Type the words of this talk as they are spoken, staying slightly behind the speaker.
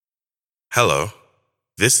Hello,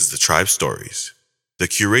 this is the Tribe Stories, the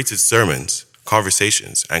curated sermons,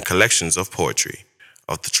 conversations, and collections of poetry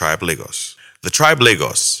of the Tribe Lagos. The Tribe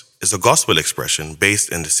Lagos is a gospel expression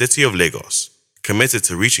based in the city of Lagos, committed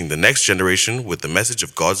to reaching the next generation with the message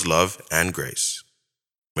of God's love and grace.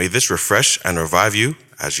 May this refresh and revive you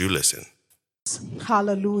as you listen.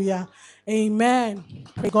 Hallelujah. Amen.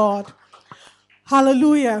 Praise God.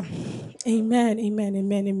 Hallelujah. Amen. Amen.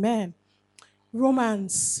 Amen. Amen.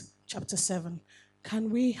 Romans chapter 7. Can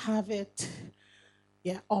we have it?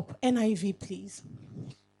 Yeah, up. NIV, please.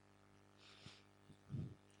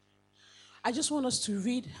 I just want us to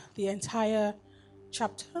read the entire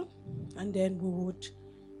chapter and then we'll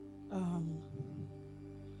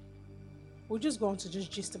just go on to just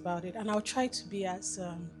gist about it. And I'll try to be as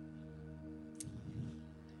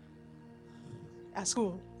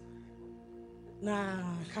cool. Nah,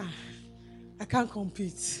 I can't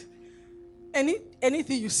compete.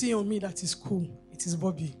 Anything you see on me that is cool, it is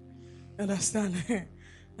Bobby. Understand?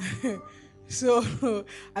 So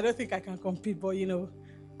I don't think I can compete, but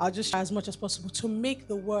I'll just try as much as possible to make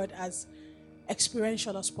the word as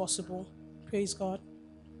experiential as possible. Praise God.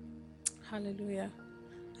 Hallelujah.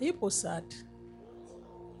 Are you both sad?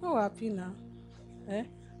 No happy now. Eh?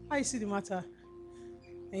 How you see the matter?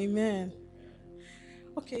 Amen.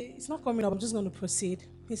 Okay, it's not coming up. I'm just going to proceed.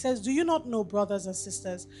 He says, "Do you not know, brothers and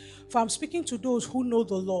sisters, for I'm speaking to those who know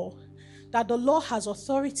the law, that the law has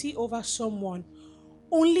authority over someone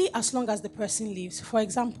only as long as the person lives. For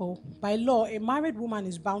example, by law, a married woman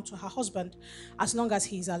is bound to her husband as long as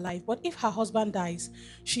he is alive. But if her husband dies,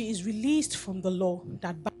 she is released from the law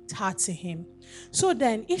that binds her to him. So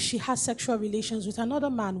then, if she has sexual relations with another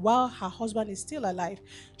man while her husband is still alive,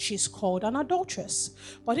 she is called an adulteress.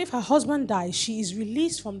 But if her husband dies, she is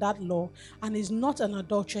released from that law and is not an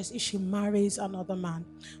adulteress if she marries another man.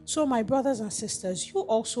 So, my brothers and sisters, you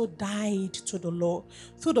also died to the law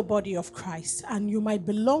through the body of Christ, and you might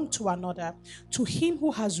belong to another, to him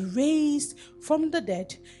who has raised from the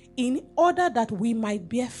dead, in order that we might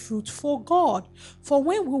bear fruit for God. For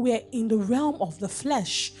when we were in the realm of the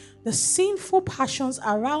flesh, the sinful passions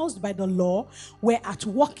aroused by the law were at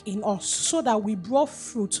work in us, so that we brought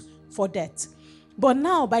fruit for death. But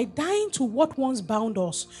now, by dying to what once bound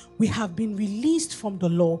us, we have been released from the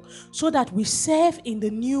law, so that we serve in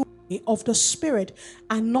the new way of the Spirit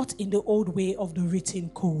and not in the old way of the written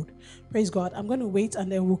code." Praise God. I'm going to wait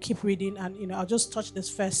and then we'll keep reading, and I'll just touch this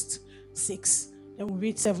first 6. Then we'll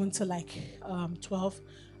read 7 to 12,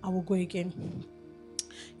 and we'll go again.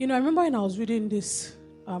 I remember when I was reading this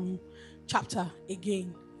chapter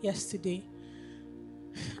again yesterday.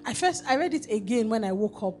 I read it again when I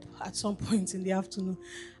woke up at some point in the afternoon,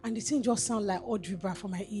 and the thing just sounded like Audrey Bra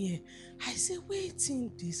from my ear. I said,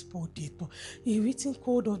 waiting this body, a written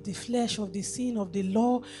code of the flesh, of the sin, of the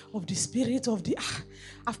law, of the spirit, of the.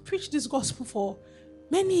 I've preached this gospel for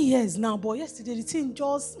many years now, but yesterday the thing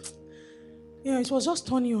just, it was just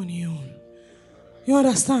turning on you. You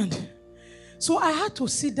understand? So I had to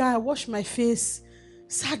sit down, I washed my face,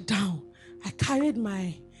 sat down. I carried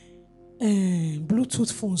my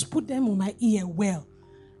Bluetooth phones, put them on my ear well.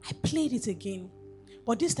 I played it again.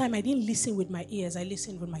 But this time I didn't listen with my ears, I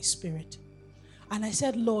listened with my spirit. And I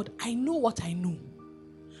said, Lord, I know what I know.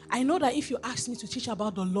 I know that if you ask me to teach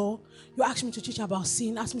about the law, you ask me to teach about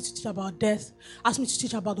sin, ask me to teach about death, ask me to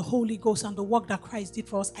teach about the Holy Ghost and the work that Christ did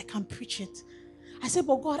for us, I can preach it. I said,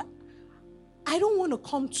 but God, I don't want to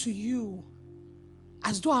come to you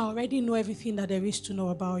as though I already know everything that there is to know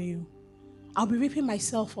about you. I'll be ripping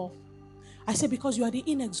myself off. I said, because you are the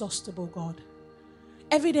inexhaustible God.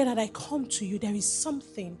 Every day that I come to you, there is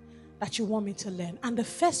something that you want me to learn. And the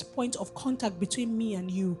first point of contact between me and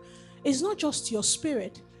you is not just your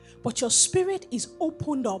spirit, but your spirit is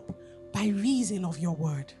opened up by reason of your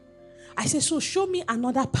word. I said, so show me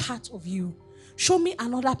another part of you. Show me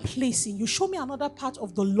another place in you. Show me another part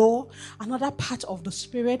of the law, another part of the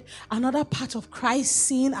spirit, another part of Christ's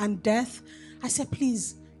sin and death. I said,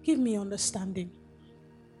 please give me understanding.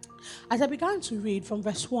 As I began to read from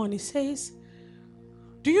verse 1, it says,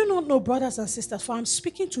 "Do you not know, brothers and sisters, for I'm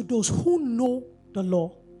speaking to those who know the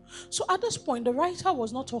law." So at this point, the writer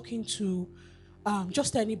was not talking to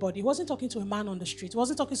just anybody. He wasn't talking to a man on the street. He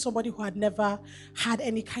wasn't talking to somebody who had never had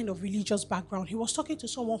any kind of religious background. He was talking to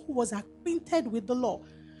someone who was acquainted with the law.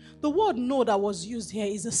 The word "know" that was used here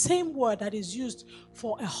is the same word that is used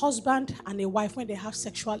for a husband and a wife when they have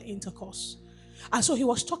sexual intercourse. And so he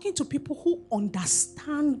was talking to people who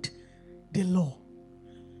understand the law.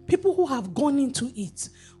 People who have gone into it,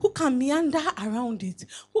 who can meander around it,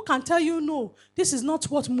 who can tell you, no, this is not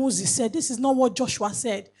what Moses said, this is not what Joshua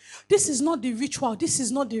said, this is not the ritual, this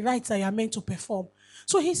is not the rites that you are meant to perform.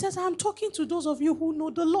 So he says, I'm talking to those of you who know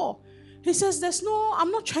the law. He says,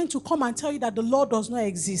 I'm not trying to come and tell you that the law does not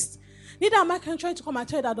exist. Neither am I trying to come and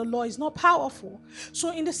tell you that the law is not powerful.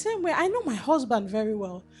 So in the same way, I know my husband very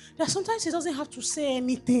well. That sometimes he doesn't have to say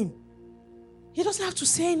anything. He doesn't have to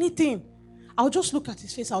say anything. I'll just look at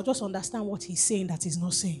his face. I'll just understand what he's saying that he's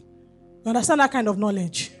not saying. You understand that kind of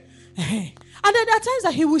knowledge? And then there are times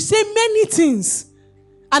that he will say many things.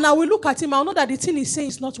 And I will look at him. I'll know that the thing he's saying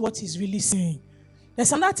is not what he's really saying.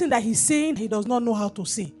 There's another thing that he's saying he does not know how to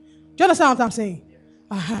say. Do you understand what I'm saying?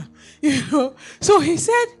 So he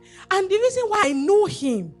said, and the reason why I know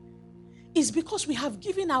him is because we have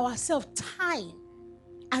given ourselves time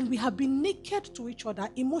and we have been naked to each other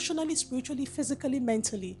emotionally, spiritually, physically,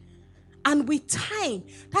 mentally. And with time,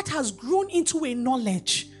 that has grown into a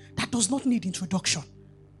knowledge that does not need introduction.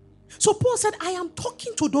 So Paul said, I am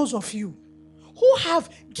talking to those of you who have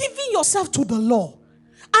given yourself to the law,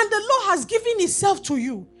 and the law has given itself to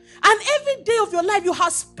you. And every day of your life, you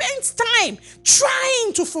have spent time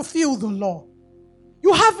trying to fulfill the law.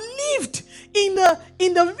 You have lived in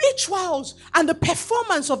the rituals and the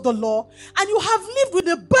performance of the law, and you have lived with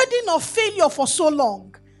the burden of failure for so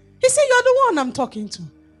long. He said, you're the one I'm talking to.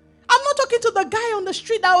 I'm not talking to the guy on the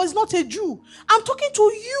street that was not a Jew. I'm talking to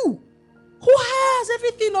you who has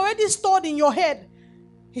everything already stored in your head.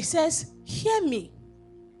 He says, hear me.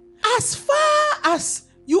 As far as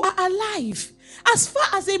you are alive, as far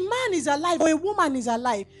as a man is alive or a woman is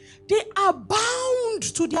alive, they are bound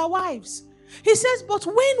to their wives. He says, but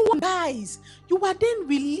when one dies, you are then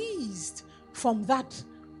released from that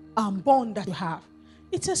bond that you have.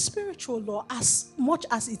 It's a spiritual law as much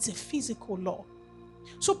as it's a physical law.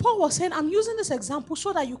 So Paul was saying, I'm using this example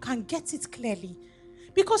so that you can get it clearly.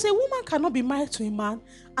 Because a woman cannot be married to a man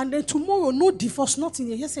and then tomorrow, no divorce, nothing.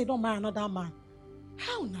 You just say, don't marry another man.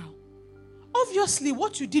 How now? Obviously,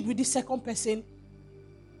 what you did with this second person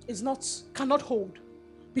cannot hold.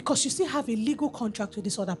 Because you still have a legal contract with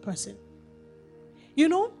this other person. You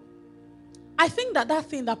know, I think that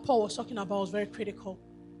thing that Paul was talking about was very critical.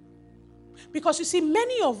 Because you see,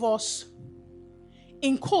 many of us,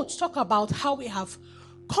 in quotes, talk about how we have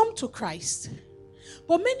come to Christ.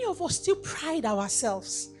 But many of us still pride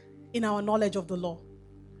ourselves in our knowledge of the law.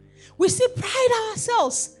 We still pride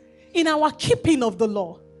ourselves in our keeping of the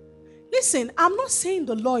law. Listen, I'm not saying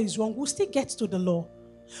the law is wrong. We'll still get to the law.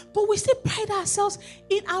 But we still pride ourselves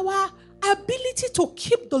in our ability to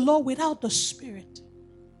keep the law without the Spirit.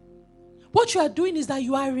 What you are doing is that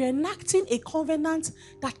you are reenacting a covenant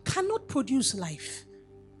that cannot produce life.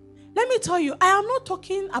 Let me tell you, I am not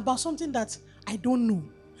talking about something that I don't know.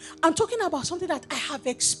 I'm talking about something that I have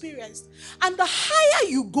experienced. And the higher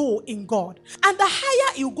you go in God, and the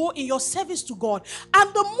higher you go in your service to God,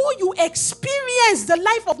 and the more you experience the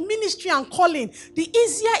life of ministry and calling, the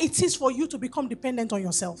easier it is for you to become dependent on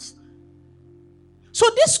yourself. So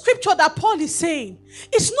this scripture that Paul is saying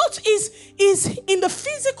is in the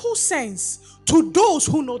physical sense to those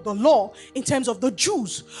who know the law in terms of the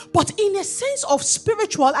Jews, but in a sense of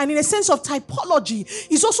spiritual and in a sense of typology,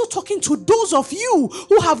 he's also talking to those of you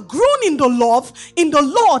who have grown in the love in the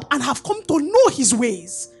Lord and have come to know his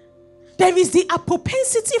ways. There is the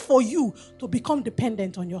propensity for you to become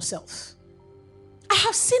dependent on yourself. I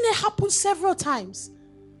have seen it happen several times.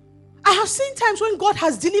 I have seen times when God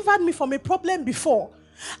has delivered me from a problem before.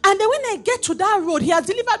 And then when I get to that road, he has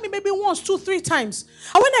delivered me maybe once, 2, 3 times.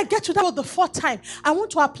 And when I get to that road the 4th time, I want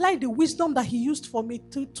to apply the wisdom that he used for me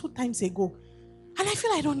 2 times ago. And I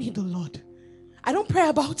feel I don't need the Lord. I don't pray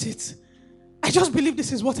about it. I just believe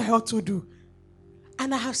this is what I ought to do.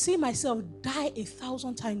 And I have seen myself die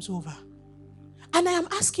 1,000 times over. And I am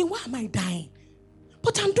asking, why am I dying?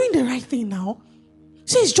 But I'm doing the right thing now.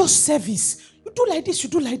 See, it's just service. You do like this, you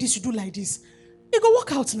do like this, you do like this. You go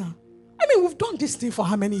work out now. I mean, we've done this thing for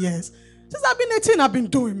how many years? Since I've been 18, I've been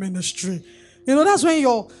doing ministry. You know, that's when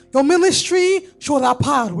your ministry shoulder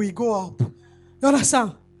pad will go up. You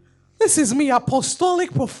understand? This is me,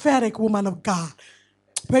 apostolic, prophetic woman of God.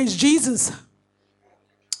 Praise Jesus.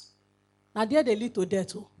 Now there they lead to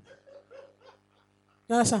death. Oh.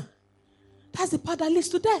 You understand? That's the part that leads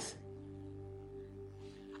to death.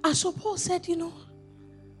 And so Paul said, you know,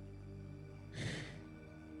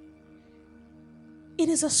 it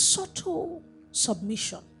is a subtle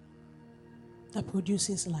submission that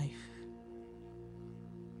produces life.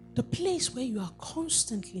 The place where you are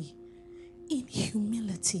constantly in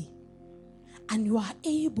humility and you are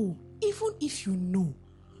able, even if you know,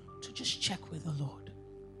 to just check with the Lord.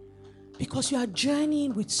 Because you are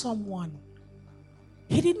journeying with someone.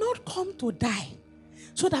 He did not come to die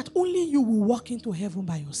so that only you will walk into heaven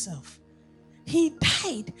by yourself. He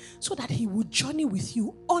died so that he would journey with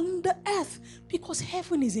you on the earth, because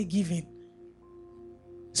heaven is a given.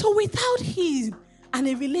 So without him and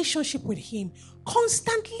a relationship with him,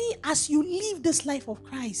 constantly as you live this life of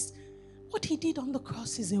Christ, what he did on the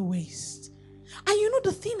cross is a waste. And you know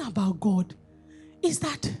the thing about God is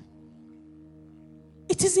that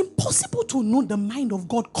it is impossible to know the mind of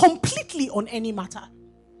God completely on any matter.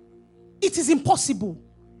 It is impossible.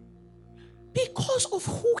 Because of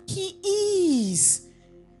who he is.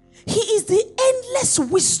 He is the endless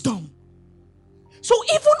wisdom. So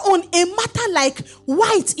even on a matter like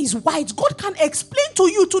white is white, God can explain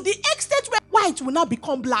to you to the extent where white will now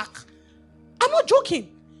become black. I'm not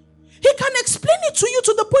joking. He can explain it to you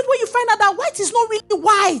to the point where you find out that white is not really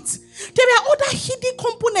white. There are other hidden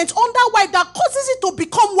components under white that causes it to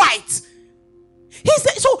become white.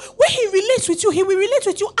 So when he relates with you, he will relate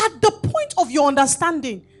with you at the point of your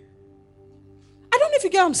understanding. I don't know if you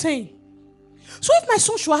get what I'm saying. So if my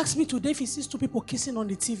son should ask me today if he sees two people kissing on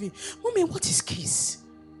the TV, Mommy, what is kiss?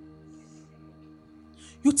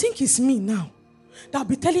 You think it's me now that'll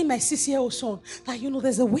be telling my 6-year-old son that,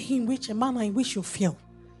 there's a way in which a manner in which you feel.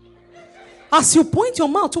 As you point your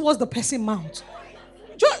mouth towards the person's mouth.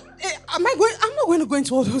 I'm not going to go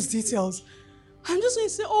into all those details. I'm just going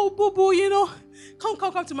to say, oh, boo,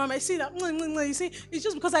 come to mama. I see that. You see, it's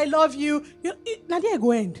just because I love you. Now there I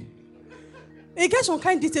go end. It gets some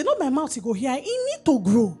kind of detail. Not my mouth to go here. It need to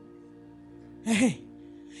grow.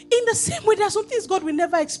 In the same way, there are some things God will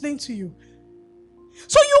never explain to you.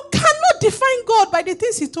 So you cannot define God by the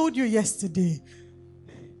things he told you yesterday.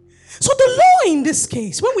 So the law in this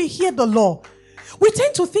case, when we hear the law, we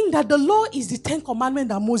tend to think that the law is the 10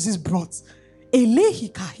 commandments that Moses brought.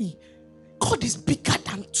 Elehikahi. God is bigger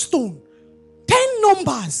than stone. 10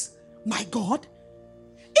 numbers. My God.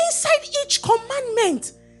 Inside each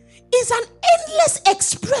commandment is an endless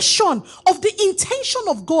expression of the intention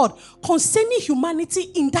of God concerning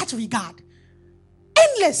humanity in that regard.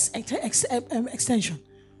 Endless extension.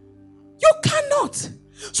 You cannot.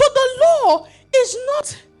 So the law is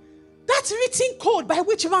not that written code by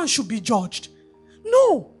which man should be judged.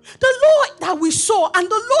 No. The law that we saw and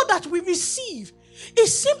the law that we receive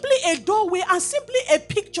is simply a doorway and simply a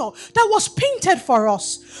picture that was painted for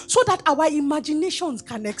us so that our imaginations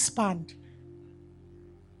can expand.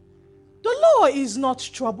 The law is not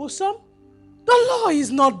troublesome. The law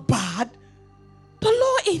is not bad. The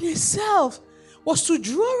law in itself was to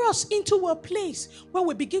draw us into a place where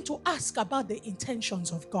we begin to ask about the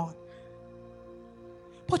intentions of God.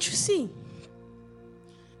 But you see,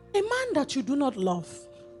 a man that you do not love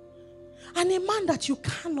and a man that you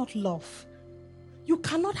cannot love, you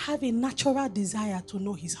cannot have a natural desire to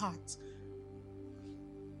know his heart.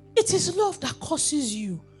 It is love that causes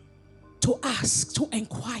you to ask, to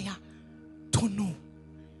inquire, to know.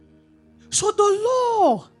 So the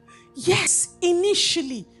law, yes,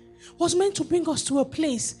 initially was meant to bring us to a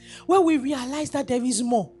place where we realize that there is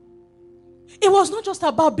more. It was not just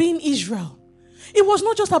about being Israel. It was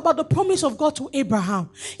not just about the promise of God to Abraham.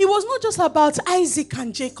 It was not just about Isaac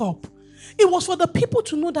and Jacob. It was for the people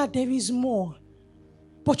to know that there is more.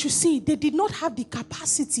 But you see, they did not have the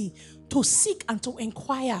capacity to seek and to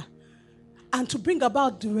inquire and to bring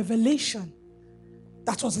about the revelation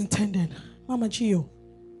that was intended. Mama Gio,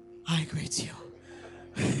 I greet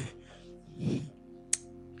you.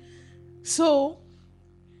 So,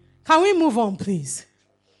 can we move on, please?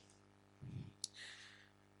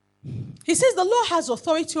 He says the law has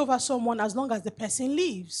authority over someone as long as the person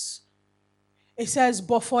lives. It says,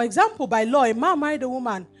 but for example, by law, a man married a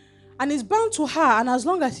woman and is bound to her, and as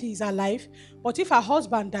long as he is alive, but if her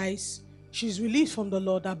husband dies, she's released from the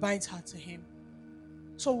law that binds her to him.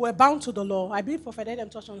 So we're bound to the law. I believe Prophet Adam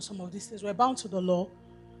touched on some of these things. We're bound to the law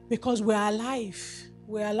because we're alive.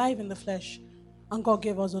 We're alive in the flesh. And God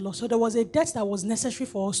gave us the law. So there was a death that was necessary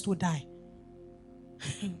for us to die.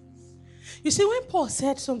 You see, when Paul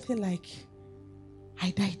said something like,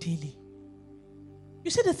 I die daily.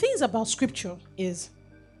 You see, the things about scripture is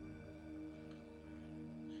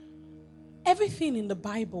everything in the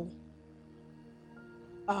Bible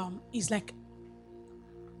is like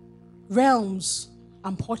realms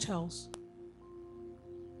and portals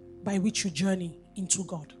by which you journey into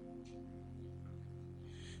God.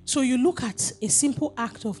 So you look at a simple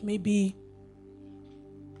act of maybe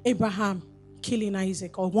Abraham killing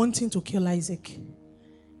Isaac or wanting to kill Isaac.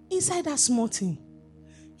 Inside that small thing,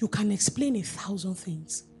 you can explain 1,000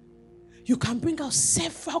 things. You can bring out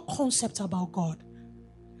several concepts about God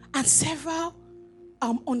and several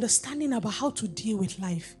understanding about how to deal with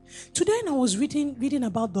life. Today, when I was reading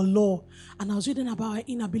about the law and I was reading about our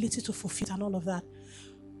inability to fulfill it and all of that,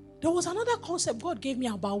 There was another concept God gave me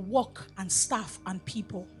about work and staff and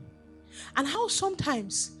people. And how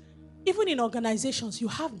sometimes, even in organizations, you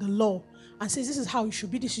have the law and says this is how you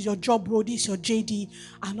should be, this is your job role, this is your JD,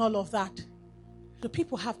 and all of that. The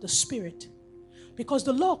people have the spirit. Because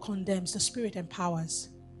the law condemns, the spirit empowers.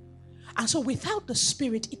 And so without the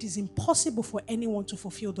spirit, it is impossible for anyone to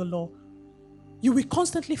fulfill the law. You will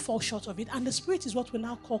constantly fall short of it. And the spirit is what we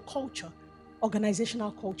now call culture,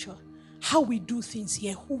 organizational culture. How we do things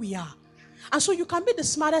here, who we are. And so you can be the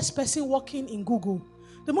smartest person working in Google.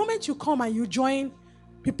 The moment you come and you join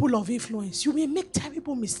people of influence, you may make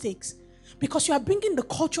terrible mistakes because you are bringing the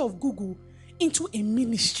culture of Google into a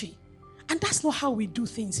ministry. And that's not how we do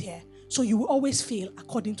things here. So you will always fail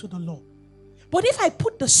according to the law. But if I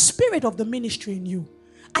put the spirit of the ministry in you,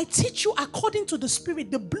 I teach you according to the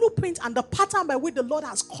spirit, the blueprint and the pattern by which the Lord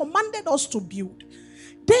has commanded us to build,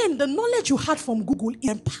 then the knowledge you had from Google is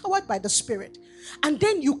empowered by the spirit. And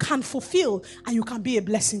then you can fulfill and you can be a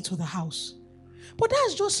blessing to the house. But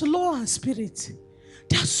that's just law and spirit.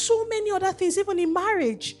 There are so many other things, even in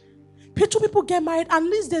marriage. Two people get married,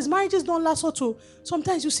 and these days marriages don't last or two.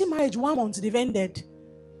 Sometimes you see marriage 1 month, they've ended.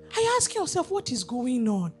 Are you asking yourself what is going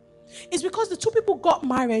on? It's because the two people got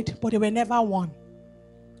married, but they were never one.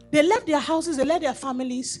 They left their houses, they left their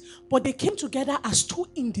families, but they came together as two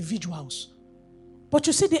individuals. But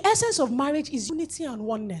you see, the essence of marriage is unity and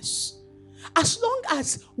oneness. As long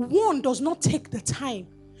as one does not take the time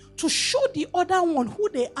to show the other one who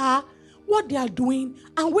they are, what they are doing,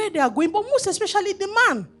 and where they are going, but most especially the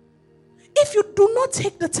man. If you do not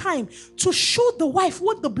take the time to show the wife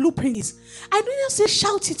what the blueprint is, I didn't say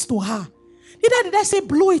shout it to her. Neither did I say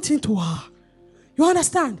blow it into her. You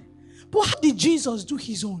understand? But how did Jesus do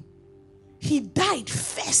his own? He died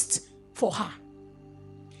first for her.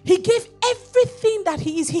 He gave everything that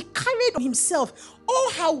he is. He carried on himself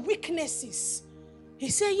all her weaknesses. He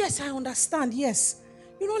said, yes, I understand. Yes.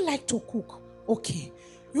 You don't like to cook. Okay.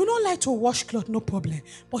 You don't like to wash clothes, no problem.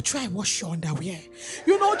 But try wash your underwear.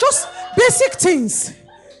 Just basic things.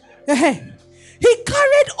 He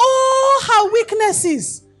carried all her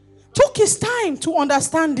weaknesses. Took his time to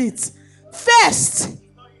understand it. First.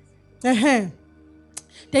 Then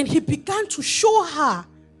he began to show her.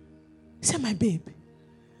 He said, my babe,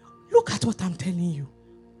 look at what I'm telling you.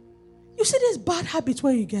 You see this bad habit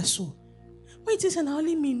where you get so. When it is an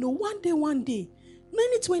only me, no, one day.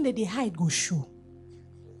 Anything that they hide go show.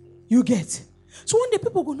 You get. So one day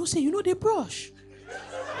people go no say, they brush.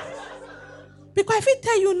 Because if I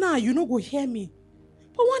tell you now, you go hear me.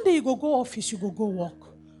 But one day you go office, you go work.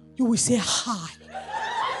 You will say hi.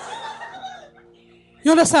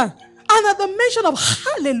 You understand? And at the mention of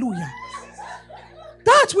hallelujah,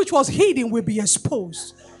 that which was hidden will be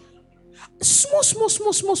exposed.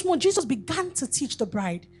 Small, Jesus began to teach the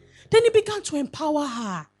bride. Then he began to empower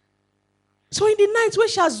her. So in the night when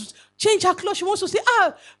she has changed her clothes, she wants to say,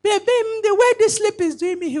 baby, the way this sleep is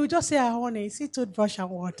doing me, he will just say, I want to see toothbrush and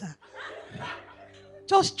water.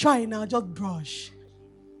 Just try now, just brush.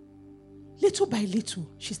 Little by little,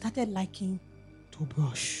 she started liking to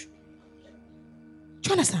brush. Do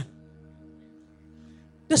you understand?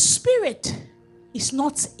 The spirit is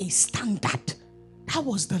not a standard. That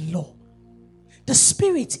was the law. The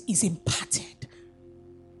spirit is imparted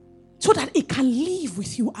so that it can live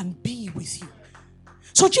with you and be with you.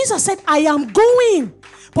 So Jesus said, I am going,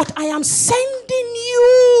 but I am sending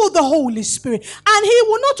you the Holy Spirit. And he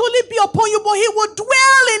will not only be upon you, but he will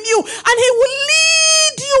dwell in you. And he will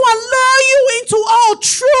lead you and lure you into all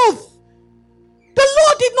truth. The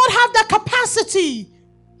Lord did not have that capacity.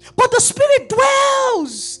 But the Spirit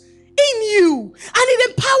dwells in you. And it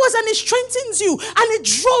empowers and it strengthens you. And it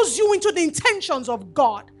draws you into the intentions of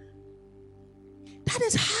God. That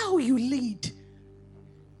is how you lead.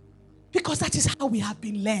 Because that is how we have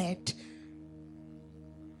been led.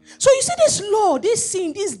 So you see this law, this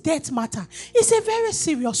sin, this death matter is a very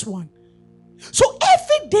serious one. So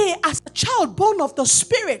every day as a child born of the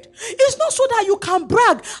Spirit, it's not so that you can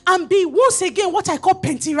brag and be once again what I call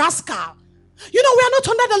pentirascal. We are not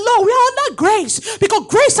under the law, we are under grace. Because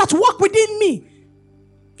grace at work within me.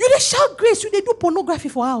 You dey shout grace, you dey do pornography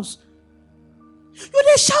for house. You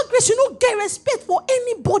dey shout grace, you don't get respect for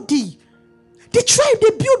anybody. The tribe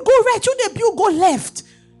they build go right, you they build go left.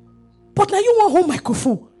 But now you want home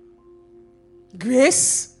microphone.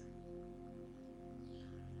 Grace.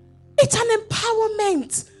 It's an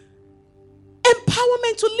empowerment.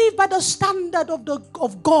 Empowerment to live by the standard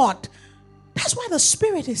of God. That's why the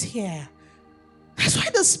Spirit is here. That's why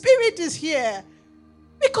the Spirit is here.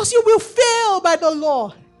 Because you will fail by the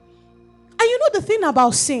law. And you know the thing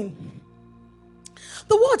about sin.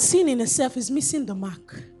 The word sin in itself is missing the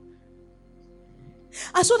mark.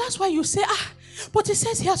 And so that's why you say, but it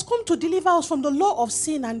says he has come to deliver us from the law of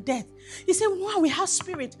sin and death. He said, wow, we have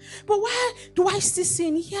spirit. But why do I still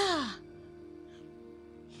sin? Yeah.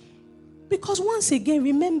 Because once again,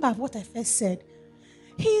 remember what I first said.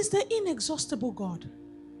 He is the inexhaustible God.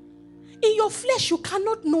 In your flesh, you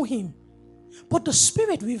cannot know him. But the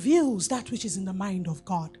spirit reveals that which is in the mind of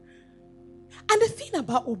God. And the thing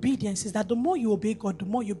about obedience is that the more you obey God, the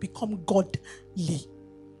more you become godly.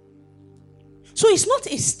 So it's not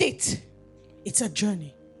a state, it's a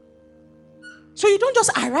journey. So you don't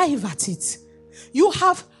just arrive at it. You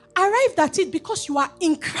have arrived at it because you are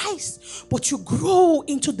in Christ, but you grow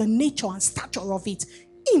into the nature and stature of it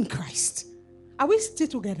in Christ. Are we still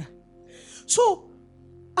together? So,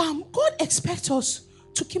 God expects us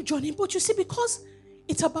to keep journeying, but you see, because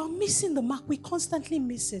it's about missing the mark, we constantly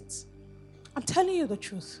miss it. I'm telling you the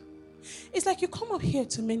truth. It's like you come up here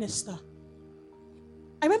to minister.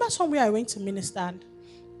 I remember somewhere I went to minister and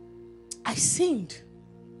I singed.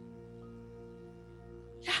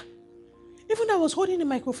 Yeah. Even I was holding the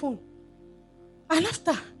microphone. And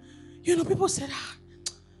after, people said,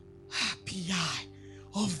 PI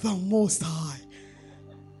of the Most High.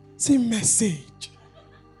 It's a message.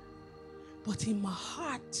 But in my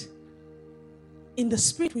heart, in the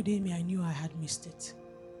spirit within me, I knew I had missed it.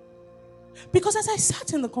 Because as I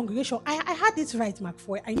sat in the congregation, I had it right, Mark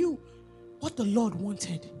 4. I knew what the Lord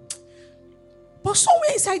wanted. But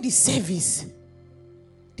somewhere inside the service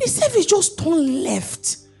just turned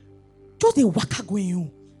left. Just a waka going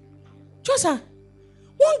on. Just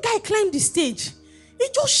one guy climbed the stage. He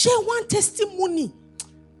just shared one testimony.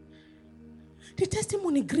 The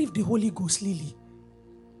testimony grieved the Holy Ghost, Lily.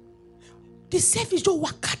 The service just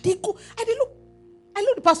waka, they go. I look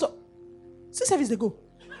at the pastor. See service they go.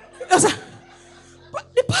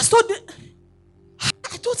 But the pastor,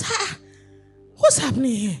 I thought, what's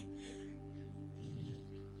happening here?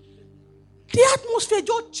 The atmosphere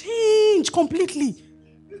just changed completely.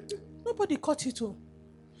 Nobody caught it all.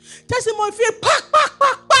 Testimony feel pack.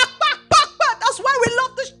 That's why we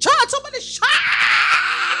love this church. Somebody shout.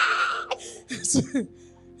 See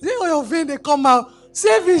all your vein they come out.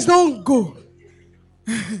 Service don't go.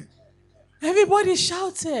 Everybody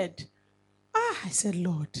shouted. I said,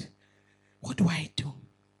 Lord, what do I do?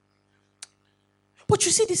 But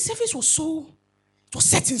you see, the service was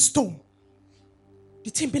set in stone. The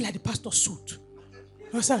thing be like the pastor's suit. You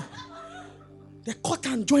understand? The cut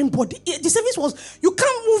and join body. The service was, you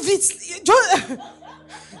can't move it.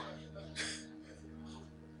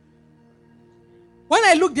 When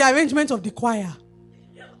I look the arrangement of the choir,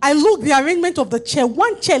 I look the arrangement of the chair.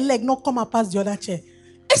 One chair leg not come up past the other chair.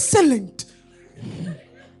 Excellent.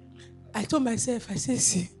 I told myself, I said,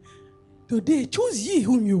 see, today choose ye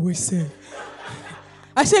whom you will serve.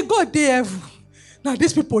 I said, God, they have. Now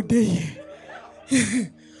these people, they here.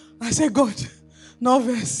 I said, God, no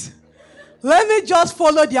verse. Let me just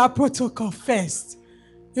follow their protocol first.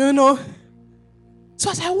 So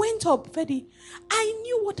as I went up, Freddy, I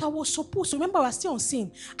knew what I was supposed to. Remember, I was still on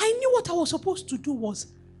scene. I knew what I was supposed to do was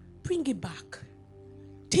bring it back.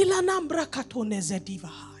 Tilanambra katoneze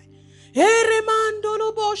divahai.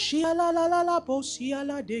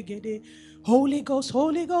 Holy Ghost,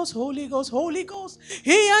 Holy Ghost, Holy Ghost, Holy Ghost.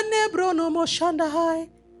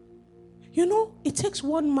 It takes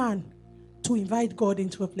one man to invite God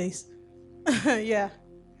into a place. Yeah.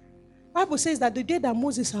 Bible says that the day that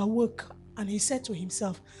Moses awoke and he said to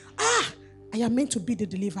himself, I am meant to be the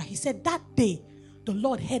deliverer. He said that day the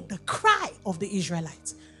Lord heard the cry of the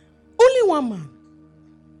Israelites. Only one man.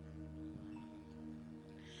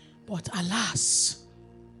 But alas,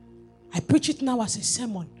 I preach it now as a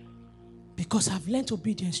sermon because I've learned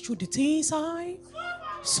obedience through the things I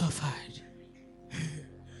suffered.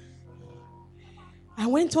 I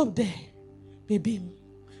went up there, baby,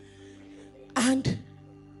 and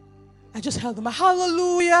I just held them.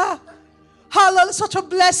 Hallelujah. Hallelujah. Such a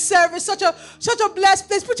blessed service, such a blessed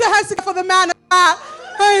place. Put your hands together for the man of God.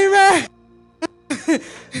 Amen.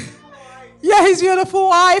 Yeah, his beautiful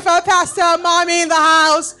wife, our pastor, mommy in the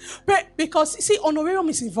house. Because, see, honorarium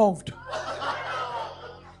is involved.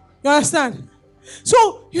 You understand?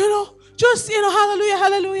 So, just, hallelujah,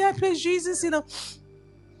 hallelujah, praise Jesus, The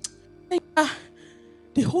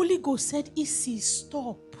Holy Ghost said, Issy,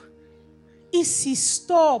 stop. Issy,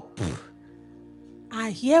 stop. I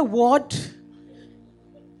hear word.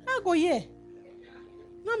 I go, yeah.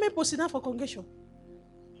 Now me posting for congregation.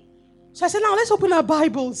 So I said, now let's open our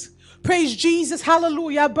Bibles. Praise Jesus.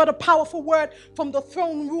 Hallelujah. I brought a powerful word from the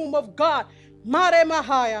throne room of God. Mare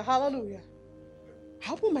Mahaya. Hallelujah.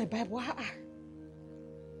 I opened my Bible.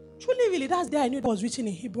 Truly, really, that's the day I knew it was written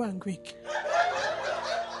in Hebrew and Greek.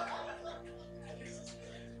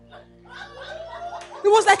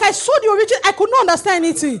 was like I saw the origin. I could not understand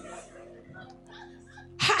anything.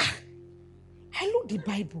 I looked the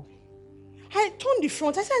Bible. I turned the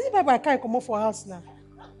front. I said, "This Bible I can't come off for house now."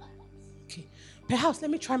 Okay, perhaps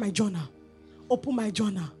let me try my journal. Open my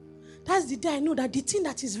journal. That's the day I know that the thing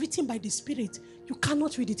that is written by the Spirit, you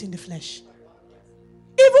cannot read it in the flesh.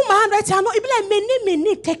 Even my handwriting, I know it be like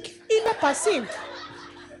many take in the passing.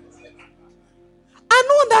 I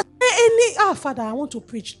know that any Father, I want to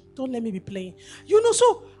preach. Don't let me be playing.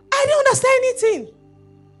 So I didn't understand anything.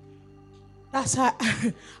 That's how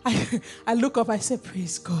I look up, I say,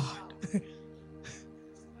 praise God.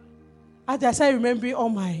 As I started remembering all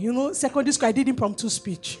my, secondary school, I did impromptu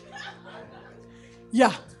speech.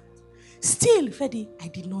 Yeah. Still, Fedi, I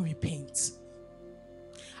did not repent.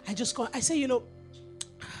 I say,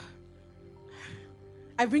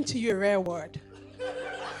 I bring to you a rare word.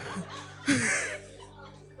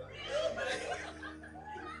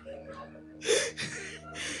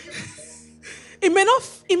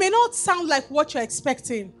 It may not sound like what you're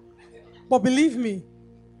expecting, but believe me,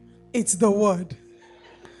 it's the word.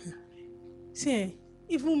 See,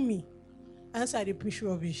 even me, I answer the preach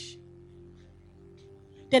rubbish.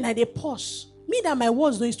 Then I pause. Me that my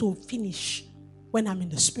words don't used to finish when I'm in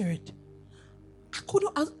the spirit. I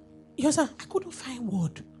couldn't find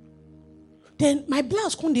word. Then my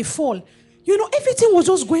blouse couldn't fall. Everything was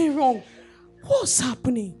just going wrong. What's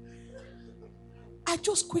happening? I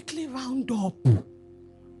just quickly round up.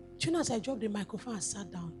 As I dropped the microphone and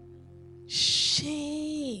sat down.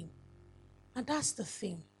 Shame. And that's the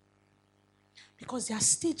thing. Because there are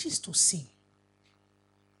stages to sin.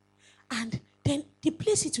 And then the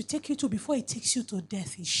place it will take you to before it takes you to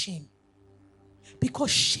death is shame.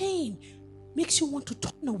 Because shame makes you want to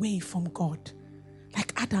turn away from God.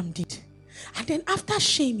 Like Adam did. And then after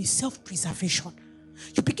shame is self-preservation.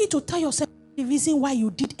 You begin to tell yourself the reason why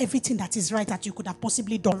you did everything that is right that you could have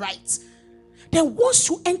possibly done right. Then once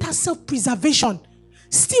you enter self-preservation,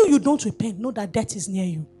 still you don't repent. Know that death is near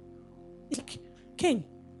you. Like Cain.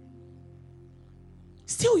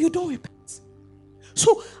 Still you don't repent.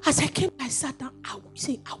 So as I came, I sat down. I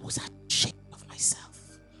was ashamed of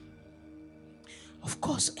myself. Of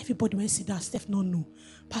course, everybody went to sit down. Steph, no.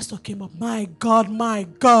 Pastor came up. My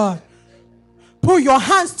God. Put your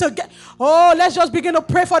hands together. Oh, let's just begin to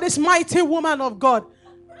pray for this mighty woman of God.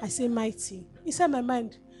 I say mighty. Inside my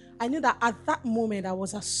mind, I knew that at that moment I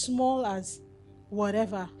was as small as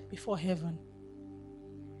whatever before heaven.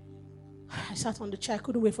 I sat on the chair. I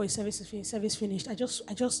couldn't wait for his service to finish. Service finished. I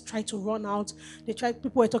just tried to run out.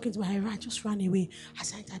 People were talking to me. I just ran away.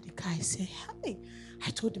 As I entered the car, I said, hi. I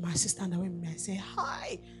told my assistant that went with me. I said,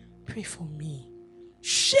 hi. Pray for me.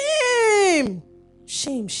 Shame.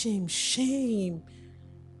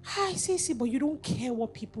 I say, see, but you don't care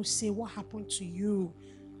what people say. What happened to you?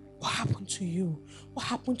 What happened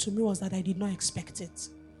to me was that I did not expect it.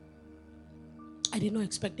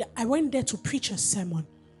 I went there to preach a sermon.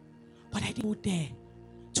 But I didn't go there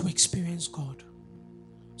to experience God.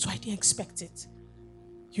 So I didn't expect it.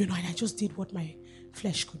 And I just did what my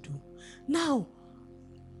flesh could do. Now,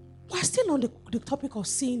 we're still on the topic of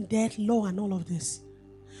sin, death, law, and all of this.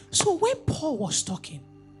 So when Paul was talking,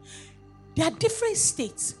 there are different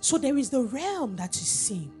states. So there is the realm that is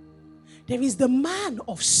sin. There is the man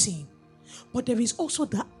of sin. But there is also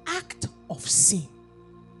the act of sin.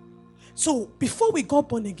 So before we got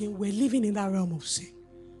born again, we're living in that realm of sin.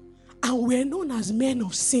 And we're known as men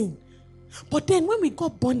of sin. But then when we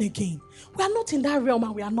got born again, we are not in that realm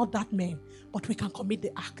and we are not that men. But we can commit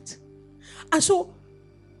the act. And so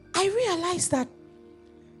I realized that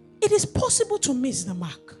it is possible to miss the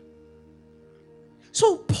mark.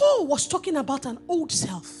 So Paul was talking about an old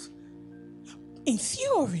self in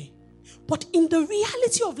theory. But in the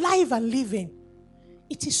reality of life and living,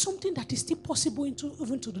 it is something that is still possible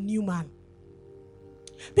even to the new man.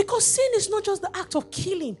 Because sin is not just the act of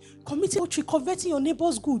killing, committing adultery, coveting your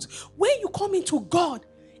neighbor's goods. When you come into God,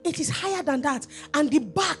 it is higher than that. And the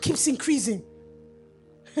bar keeps increasing.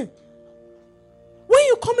 When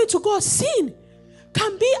you come into God, sin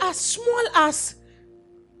can be as small as,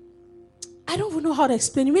 I don't even know how to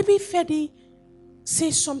explain it. Maybe Fedi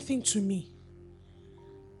says something to me.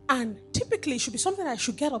 And typically it should be something I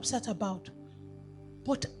should get upset about.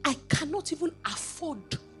 But I cannot even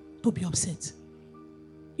afford to be upset.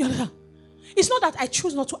 You understand? It's not that I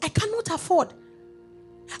choose not to. I cannot afford.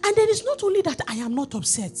 And then it's not only that I am not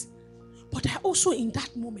upset, but I also in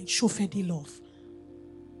that moment show Fedi love.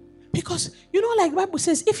 Because, like the Bible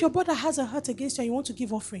says, if your brother has a hurt against you and you want to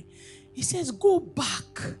give offering, he says, go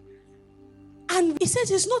back. And he says,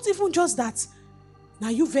 it's not even just that. Now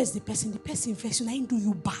you vex the person vex you, now he do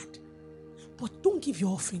you bad. But don't give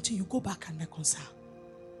your offering till you go back and reconcile.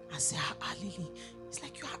 and say, Lily, it's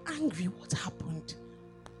like you are angry. What happened?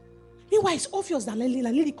 Meanwhile, it's obvious that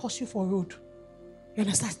Lily cursed you for road. You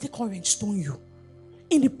understand? Take orange, stone you.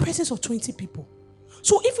 In the presence of 20 people.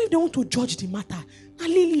 So if they want to judge the matter, now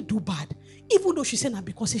Lily do bad. Even though she said that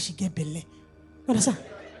because she get belle. You understand?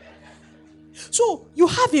 So you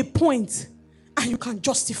have a point and you can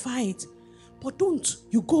justify it. But don't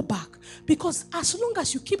you go back. Because as long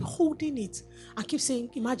as you keep holding it and keep saying,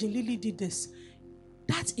 imagine Lily did this,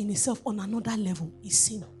 that in itself on another level is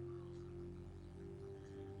sin.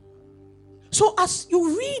 So as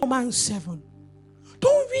you read Romans 7,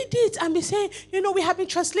 don't read it and be saying, we have been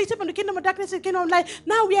translated from the kingdom of darkness to the kingdom of light.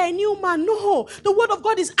 Now we are a new man. No, the word of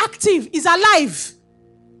God is active, is alive.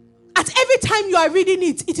 At every time you are reading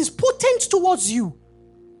it, it is potent towards you.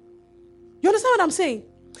 You understand what I'm saying?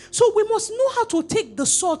 So we must know how to take the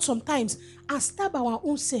sword sometimes and stab our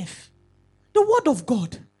own self. The word of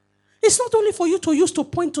God. It's not only for you to use to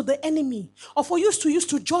point to the enemy or for you to use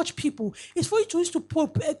to judge people. It's for you to use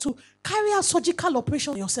to carry out surgical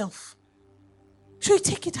operation on yourself. So you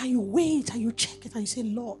take it and you weigh it and you check it and you say,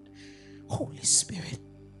 Lord, Holy Spirit,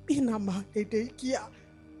 if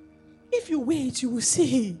you weigh it, you will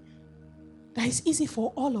see that it's easy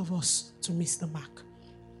for all of us to miss the mark.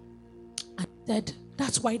 And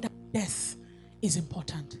that's why that death is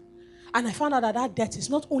important. And I found out that death is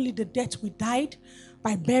not only the death we died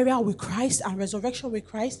by burial with Christ and resurrection with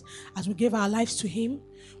Christ as we gave our lives to Him,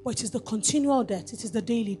 but it is the continual death. It is the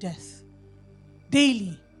daily death.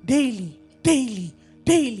 Daily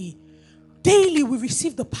we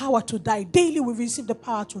receive the power to die. Daily we receive the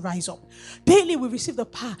power to rise up. Daily we receive the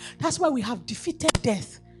power. That's why we have defeated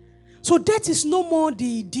death. So death is no more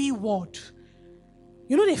the D word.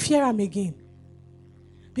 They fear Him again.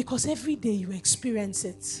 Because every day you experience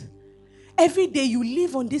it. Every day you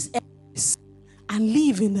live on this earth and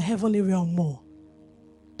live in the heavenly realm more.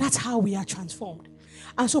 That's how we are transformed.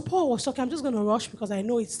 And so Paul was talking, I'm just going to rush because I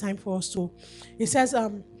know it's time for us to. He says,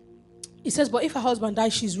 but if her husband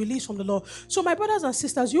dies, she's released from the law. So my brothers and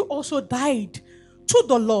sisters, you also died to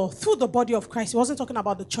the law through the body of Christ. He wasn't talking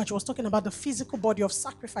about the church. He was talking about the physical body of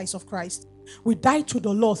sacrifice of Christ. We died to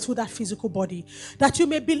the law through that physical body. That you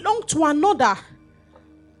may belong to another.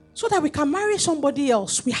 So that we can marry somebody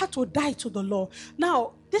else. We had to die to the law.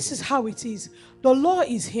 Now, this is how it is. The law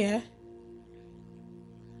is here.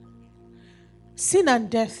 Sin and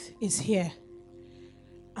death is here.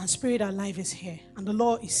 And spirit and life is here. And the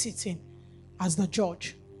law is sitting as the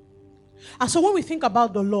judge. And so when we think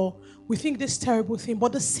about the law, we think this terrible thing.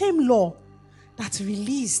 But the same law that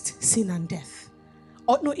released sin and death.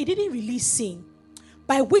 Or no, it didn't release sin.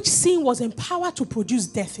 By which sin was empowered to produce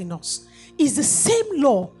death in us. Is the same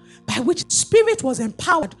law by which spirit was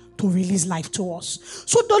empowered to release life to us.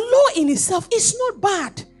 So the law in itself is not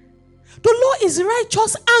bad. The law is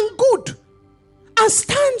righteous and good and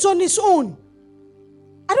stands on its own.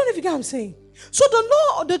 I don't know if you get what I'm saying. So the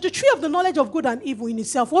law, the tree of the knowledge of good and evil in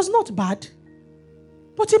itself was not bad,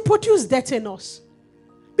 but it produced death in us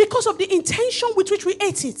because of the intention with which we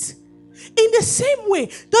ate it. In the same way,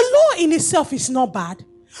 the law in itself is not bad,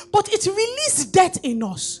 but it released death in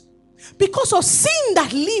us because of sin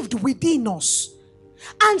that lived within us.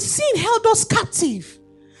 And sin held us captive.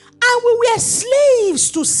 And we were slaves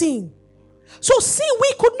to sin. So sin,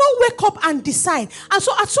 we could not wake up and decide. And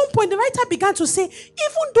so at some point, the writer began to say,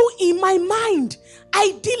 even though in my mind,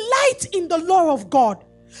 I delight in the law of God,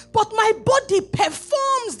 but my body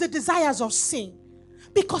performs the desires of sin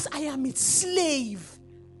because I am its slave.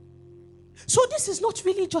 So this is not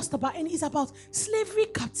really just about, and it's about slavery,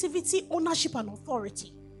 captivity, ownership, and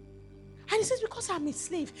authority. And he says, because I'm a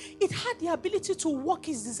slave, it had the ability to work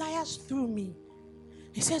his desires through me.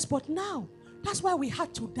 He says, but now, that's why we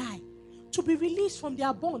had to die, to be released from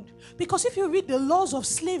their bond. Because if you read the laws of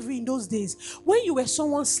slavery in those days, when you were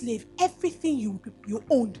someone's slave, everything you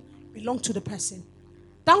owned belonged to the person.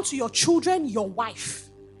 Down to your children, your wife.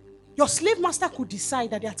 Your slave master could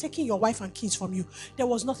decide that they are taking your wife and kids from you. There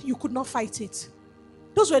was nothing, you could not fight it.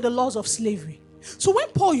 Those were the laws of slavery. So when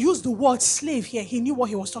Paul used the word slave here, he knew what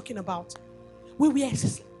he was talking about. We were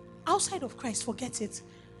outside of Christ, forget it.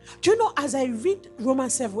 Do you know, as I read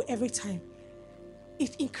Romans 7 every time,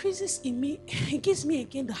 it increases in me, it gives me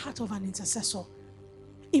again the heart of an intercessor.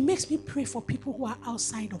 It makes me pray for people who are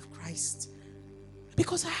outside of Christ.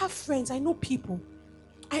 Because I have friends, I know people.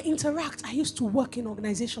 I interact, I used to work in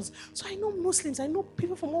organizations. So I know Muslims, I know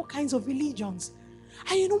people from all kinds of religions.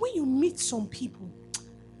 And when you meet some people,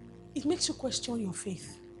 it makes you question your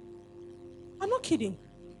faith. I'm not kidding.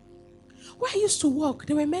 Where I used to work,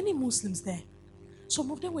 there were many Muslims there. Some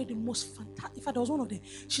of them were the most fantastic. In fact, there was one of them.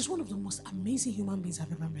 She's one of the most amazing human beings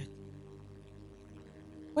I've ever met.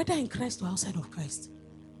 whether in Christ or outside of Christ,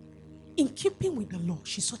 in keeping with the law,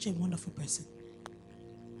 she's such a wonderful person.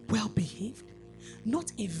 Well behaved.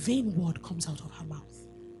 Not a vain word comes out of her mouth.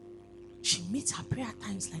 She meets her prayer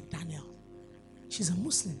times like Daniel. She's a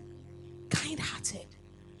Muslim, kind-hearted,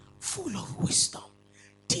 full of wisdom,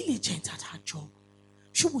 diligent at her job.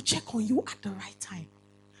 She will check on you at the right time.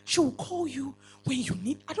 She will call you when you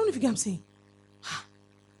need. I don't know if you get what I'm saying.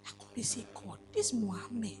 I come say, God, this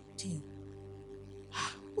Muhammad thing.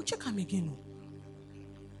 We'll check him again.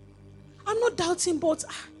 I'm not doubting, but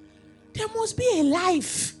there must be a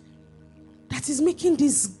life that is making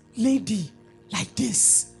this lady like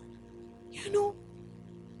this. You know?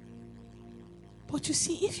 But you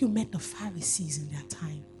see, if you met the Pharisees in their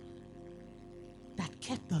time that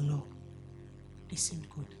kept the law, they seemed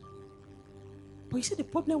good. But you see, the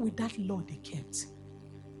problem with that law they kept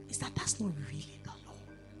is that that's not really the law.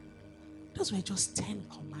 Those were just 10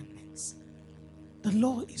 commandments. The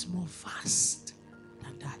law is more vast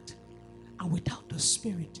than that. And without the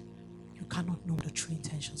Spirit, you cannot know the true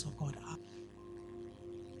intentions of God.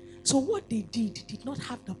 So what they did not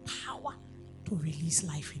have the power to release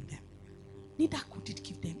life in them. Neither could it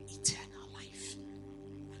give them eternal life.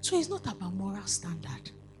 So it's not about moral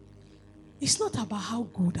standard. It's not about how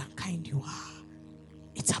good and kind you are.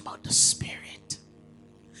 It's about the Spirit.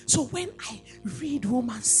 So when I read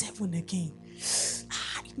Romans 7 again,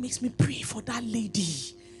 it makes me pray for that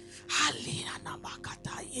lady.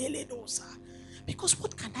 Because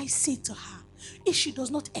what can I say to her if she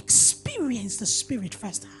does not experience the Spirit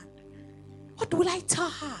firsthand? What will I tell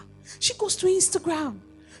her? She goes to Instagram.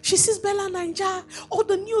 She sees Bella Ninja, all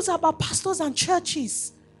the news about pastors and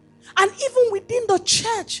churches. And even within the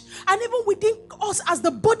church, and even within us as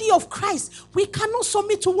the body of Christ, we cannot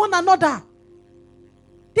submit to one another.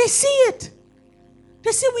 They see it.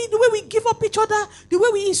 They see the way we give up each other, the way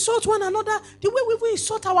we insult one another, the way we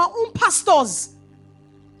insult our own pastors.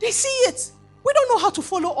 They see it. We don't know how to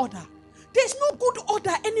follow order. There's no good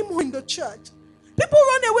order anymore in the church. People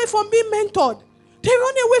run away from being mentored. They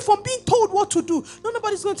run away from being told what to do.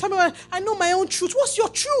 Nobody's going to tell me, I know my own truth. What's your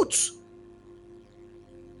truth?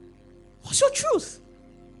 What's your truth?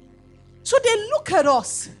 So they look at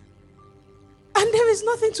us, and there is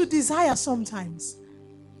nothing to desire sometimes.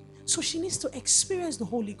 So she needs to experience the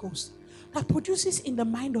Holy Ghost that produces in the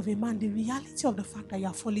mind of a man the reality of the fact that you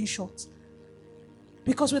are falling short.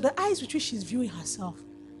 Because with the eyes with which she's viewing herself,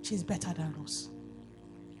 she's better than us.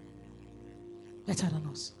 Better than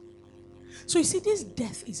us. So you see, this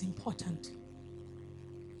death is important.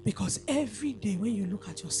 Because every day when you look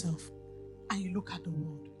at yourself and you look at the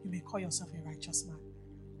world, you may call yourself a righteous man.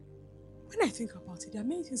 When I think about it, there are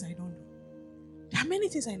many things I don't do. There are many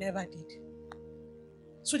things I never did.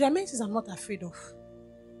 So there are many things I'm not afraid of.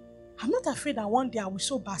 I'm not afraid that one day I will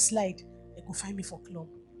so backslide, they go find me for club.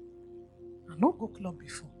 I not go club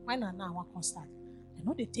before. Why not now I want to start? They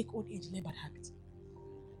know they take old age, bad habits.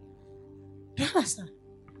 Do you understand?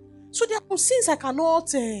 So there are some sins I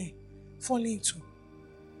cannot fall into.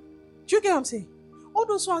 Do you get what I'm saying? All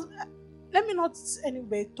those ones, let me not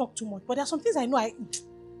anyway talk too much, but there are some things I know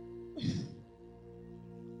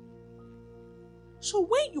So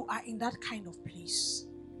when you are in that kind of place,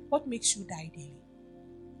 what makes you die daily?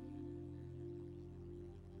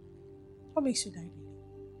 What makes you die daily?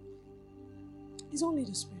 It's only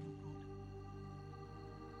the Spirit of God.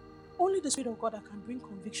 Only the Spirit of God that can bring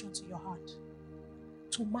conviction to your heart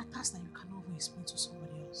to matters that you cannot even explain to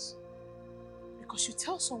somebody else. Because you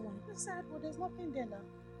tell someone, "That's sad, but there's nothing there now.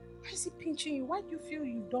 Why is he pinching you? Why do you feel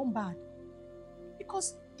you've done bad?"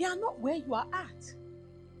 Because they are not where you are at.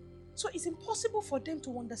 So it's impossible for them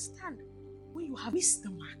to understand when you have missed the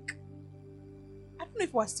mark. I don't know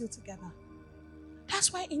if we're still together.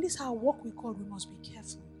 That's why in this our walk with God, we must be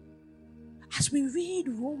careful. As we read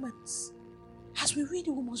Romans, we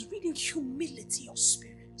must read in humility of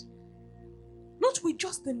spirit. Not with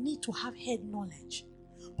just the need to have head knowledge,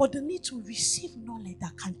 but the need to receive knowledge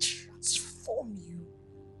that can transform you.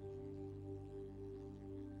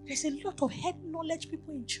 There's a lot of head knowledge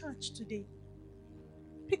people in church today.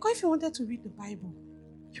 Because if you wanted to read the Bible,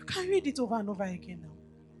 you can read it over and over again now.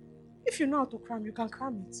 If you know how to cram, you can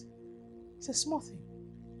cram it. It's a small thing.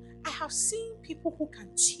 I have seen people who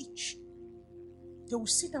can teach. They will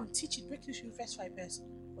sit down, teach it, break you verse 5 verse,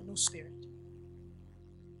 but no spirit.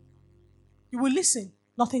 You will listen,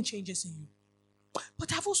 nothing changes in you.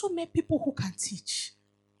 But I've also met people who can teach.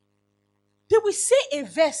 They will say a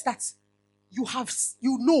verse that you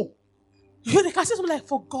know. They can say something like,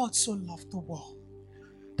 "For God so loved the world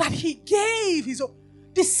that he gave his own."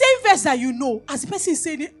 The same verse that you know, as the person is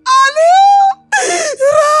saying it,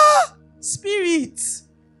 Spirit.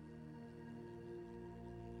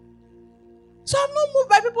 So I'm not moved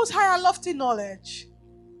by people's high and lofty knowledge.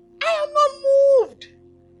 I am not moved.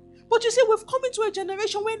 But you see, we've come into a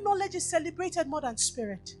generation where knowledge is celebrated more than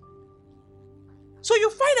spirit. So you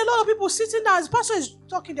find a lot of people sitting there as the pastor is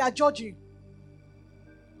talking, they are judging.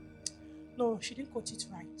 No, she didn't quote it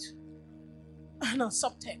right. No,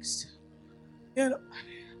 subtext. You know,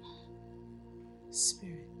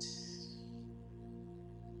 spirit.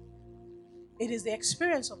 It is the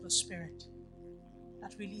experience of the Spirit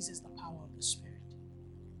that releases the power of the Spirit.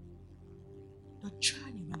 The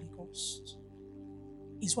journey with the Ghost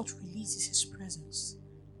is what releases His presence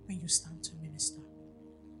when you stand to minister.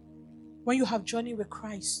 When you have journey with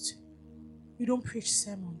Christ, you don't preach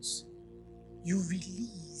sermons. You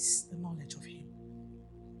release the knowledge of Him.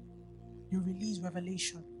 You release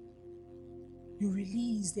revelation. You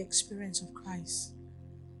release the experience of Christ.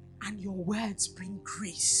 And your words bring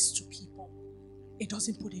grace to people. It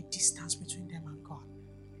doesn't put a distance between them and God.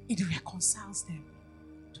 It reconciles them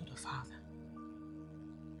to the Father.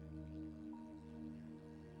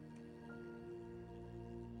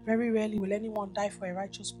 Very rarely will anyone die for a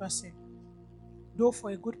righteous person. Though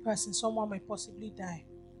for a good person, someone might possibly die.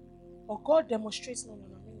 But God demonstrates, no, I'm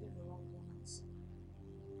in the wrong ones.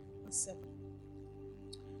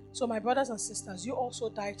 So my brothers and sisters, you also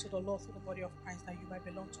died to the law through the body of Christ, that you might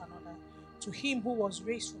belong to another. To Him who was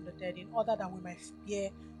raised from the dead, in order that we might bear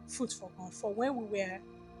fruit for God. For when we were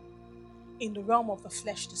in the realm of the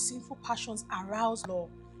flesh, the sinful passions aroused law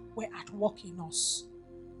were at work in us.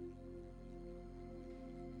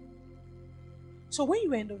 So when you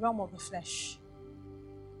were in the realm of the flesh,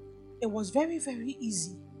 it was very, very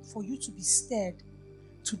easy for you to be stirred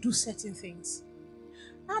to do certain things.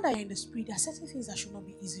 Now that you're in the Spirit, there are certain things that should not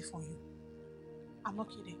be easy for you. I'm not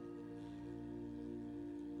kidding.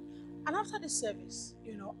 And after this service,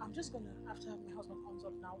 I'm just going to, after my husband comes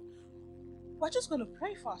up now, we're just going to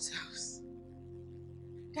pray for ourselves.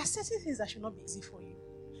 There are certain things that should not be easy for you.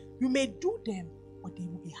 You may do them, but they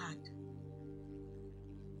will be hard.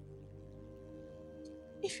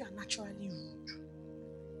 If you are naturally rude,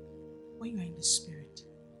 when you are in the Spirit,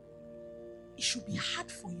 it should be hard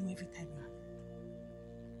for you every time you are.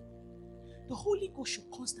 The Holy Ghost should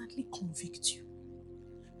constantly convict you.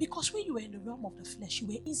 Because when you were in the realm of the flesh, you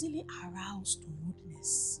were easily aroused to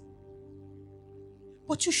rudeness.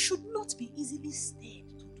 But you should not be easily stirred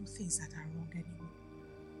to do things that are wrong anymore.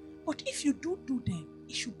 But if you do them,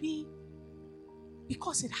 it should be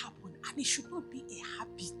because it happened, and it should not be a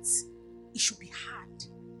habit. It should be hard.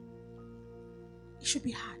 It should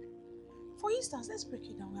be hard. For instance, let's break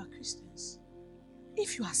it down. We are Christians.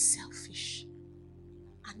 If you are selfish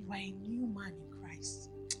and you are a new man in Christ,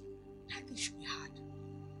 that thing should be hard.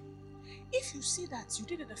 If you see that you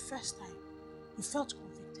did it the first time, you felt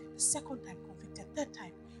convicted, the second time convicted, third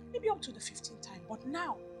time, maybe up to the 15th time, but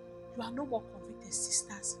now you are no more convicted,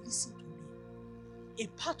 sisters, listen to me. A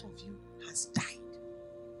part of you has died.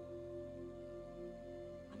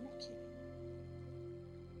 I'm not kidding.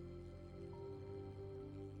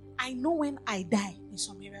 I know when I die in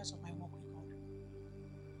some areas of my walk with God.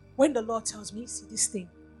 When the Lord tells me, see this thing,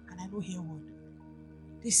 and I know hear word.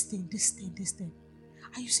 This thing.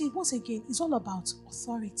 And you see, once again, it's all about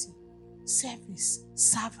authority, service,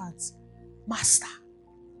 servants, master.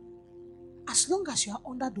 As long as you are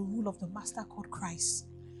under the rule of the master called Christ,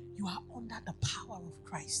 you are under the power of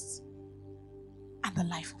Christ and the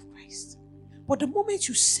life of Christ. But the moment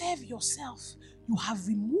you serve yourself, you have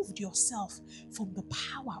removed yourself from the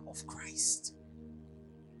power of Christ.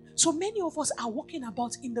 So many of us are walking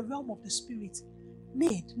about in the realm of the Spirit,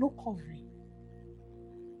 naked, no covering.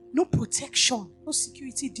 No protection, no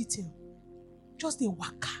security detail. Just the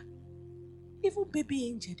waka. Even baby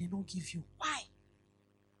angel, they don't give you. Why?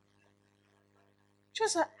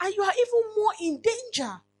 And you are even more in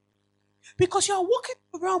danger. Because you are walking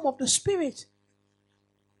in the realm of the Spirit.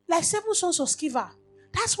 Like 7 sons of Sceva.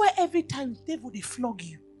 That's why every time devil, they flog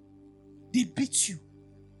you. They beat you.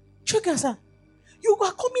 Check us out. You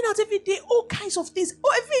are coming out every day, all kinds of things.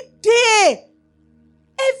 Every day.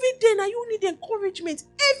 Every day now you need encouragement.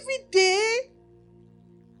 Every day.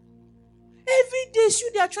 Every day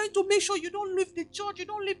they are trying to make sure you don't leave the church, you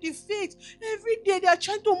don't leave the faith. Every day they are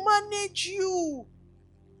trying to manage you.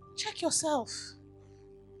 Check yourself.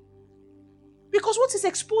 Because what is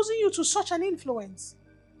exposing you to such an influence?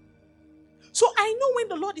 So I know when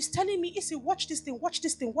the Lord is telling me, he said, watch this thing, watch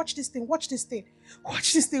this thing, watch this thing, watch this thing,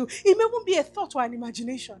 watch this thing. It may even be a thought or an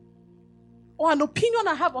imagination. Or an opinion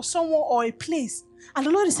I have of someone or a place. And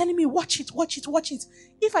the Lord is telling me, watch it, watch it, watch it.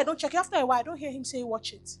 If I don't check it, after a while, I don't hear him say,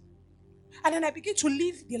 watch it. And then I begin to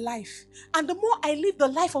live the life. And the more I live the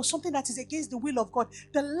life of something that is against the will of God,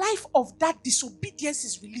 the life of that disobedience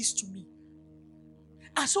is released to me.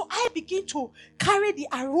 And so I begin to carry the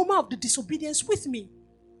aroma of the disobedience with me.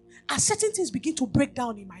 As certain things begin to break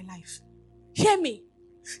down in my life. Hear me.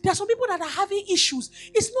 There are some people that are having issues.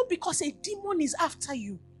 It's not because a demon is after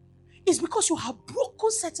you. It's because you have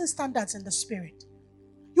broken certain standards in the spirit.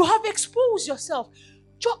 You have exposed yourself.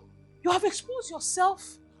 You have exposed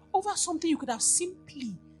yourself over something you could have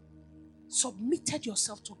simply submitted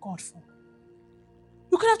yourself to God for.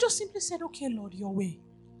 You could have just simply said, okay, Lord, your way.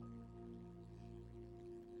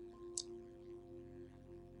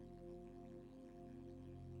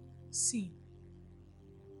 Sin.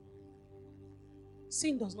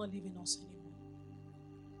 Sin does not live in us anymore.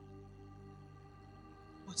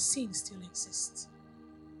 But sin still exists.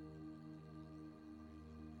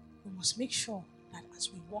 We must make sure that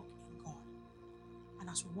as we walk in God and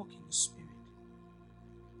as we walk in the Spirit,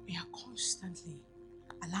 we are constantly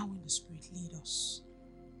allowing the Spirit lead us.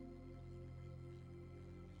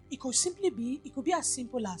 It could be as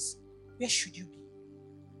simple as, where should you be?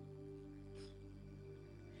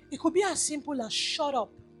 It could be as simple as, shut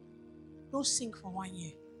up, don't sing for 1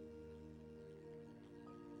 year.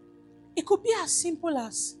 It could be as simple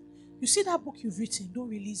as, you see that book you've written, don't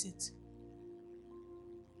release it.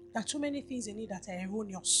 There are too many things in it that are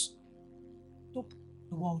erroneous. Don't put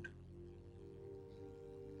the world.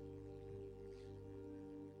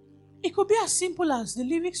 It could be as simple as the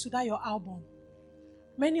lyrics to that your album.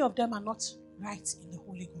 Many of them are not right in the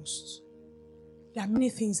Holy Ghost. There are many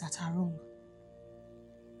things that are wrong.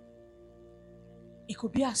 It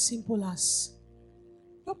could be as simple as,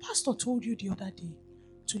 your pastor told you the other day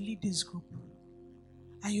to lead this group.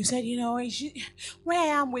 And you said, where I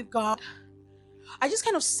am with God, I just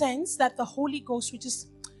kind of sense that the Holy Ghost will just,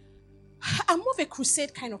 I'm more of a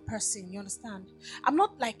crusade kind of person, you understand? I'm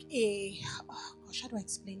not like how do I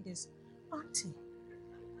explain this? Auntie.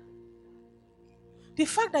 The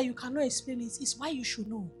fact that you cannot explain it is why you should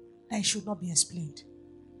know that it should not be explained.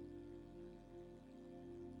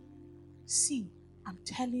 See, I'm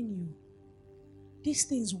telling you, these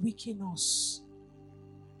things weaken us.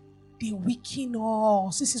 They weaken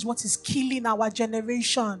us. This is what is killing our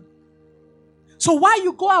generation. So while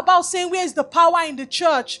you go about saying, where is the power in the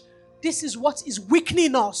church? This is what is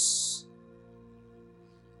weakening us.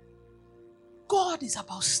 God is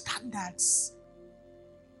about standards.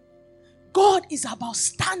 God is about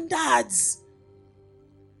standards.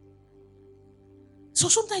 So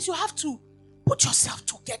sometimes you have to put yourself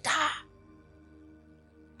together.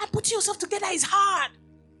 And putting yourself together is hard.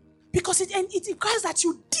 Because it requires that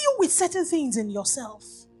you deal with certain things in yourself.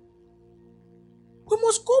 We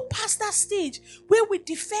must go past that stage where we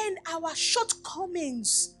defend our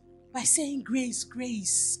shortcomings by saying grace,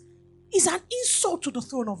 grace is an insult to the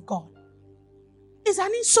throne of God. It's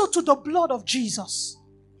an insult to the blood of Jesus.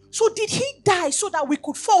 So did he die so that we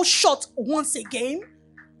could fall short once again?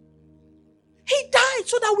 He died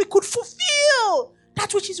so that we could fulfill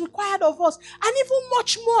that which is required of us, and even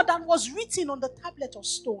much more than was written on the tablet of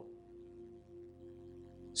stone.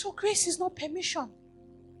 So grace is not permission.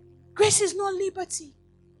 Grace is not liberty.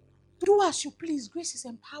 Do as you please. Grace is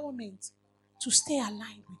empowerment to stay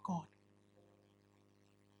aligned with God.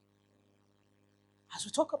 As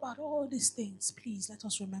we talk about all these things, please let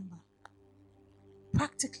us remember.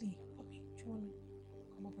 Practically, okay, do you want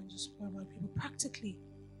to come up and just pray about people? Practically,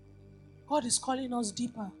 God is calling us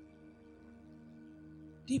deeper.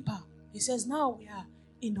 Deeper. He says, now we are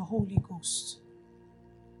in the Holy Ghost.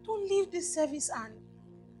 Don't leave this service and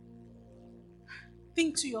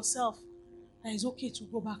think to yourself that it's okay to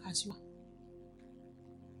go back as you are.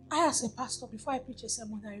 I, as a pastor, before I preach a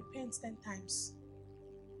sermon, I repent 10 times.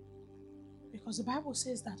 Because the Bible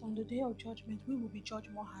says that on the day of judgment, we will be judged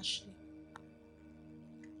more harshly.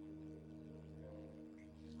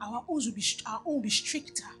 Our own will be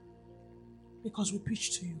stricter because we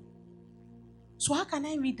preach to you. So how can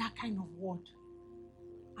I read that kind of word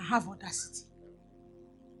and have audacity?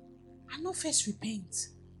 And not first repent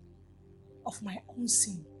of my own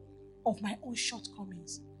sin, of my own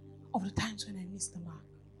shortcomings, of the times when I missed the mark.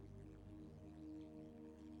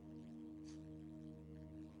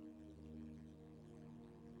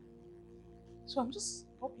 So I'm just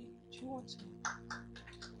hoping, do you want to?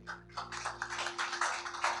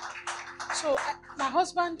 So my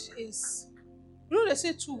husband is, they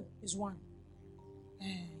say 2 is 1.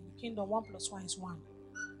 Kingdom 1 + 1 is 1.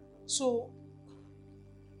 So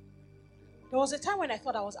there was a time when I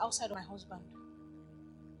thought I was outside of my husband.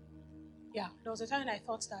 Yeah, there was a time when I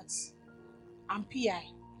thought that I'm PI,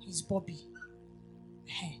 he's Bobby.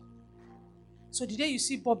 So the day you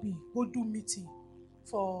see Bobby go do meeting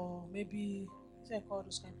for maybe, what's I call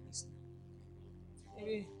those kind of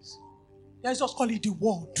places? Let's just call it the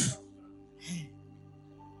world.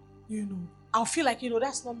 I'll feel like,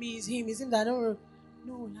 that's not me, it's him, it's him that I don't know.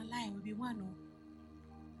 No, la lie, will be one. No.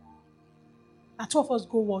 And two of us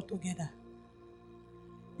go work together.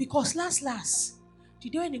 Because last, the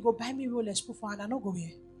day when you go buy me Rolex proof and I not go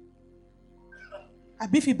here. I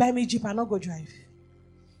if you buy me Jeep, I not go drive.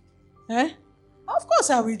 Eh? Of course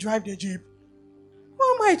I will drive the Jeep.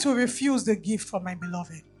 Who am I to refuse the gift from my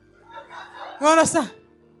beloved? You understand?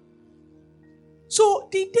 So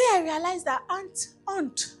the day I realized that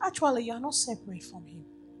aunt, actually you're not separate from him.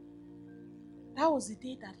 That was the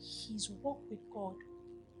day that his walk with God,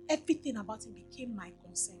 everything about him became my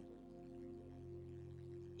concern.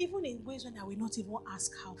 Even in ways when I will not even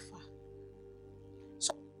ask how far.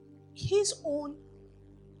 So his own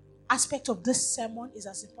aspect of this sermon is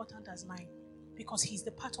as important as mine because he's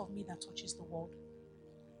the part of me that touches the world.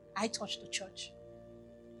 I touch the church.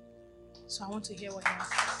 So I want to hear what he has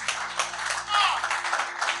to say.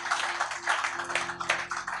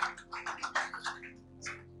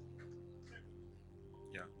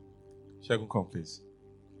 Shagun, come please.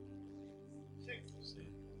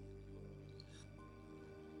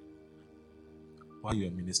 While you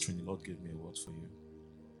are ministering, the Lord gave me a word for you.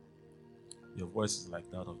 Your voice is like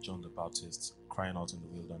that of John the Baptist crying out in the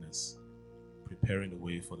wilderness, preparing the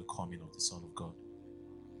way for the coming of the Son of God.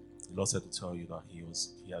 The Lord said to tell you that He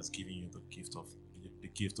has given you the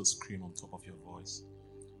gift to scream on top of your voice,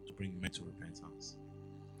 to bring men to repentance.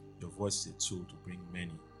 Your voice is a tool to bring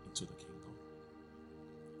many into the kingdom.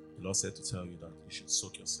 The Lord said to tell you that you should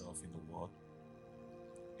soak yourself in the Word.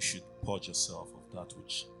 You should purge yourself of that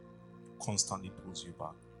which constantly pulls you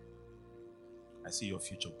back. I see your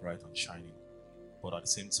future bright and shining, but at the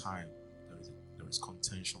same time, there is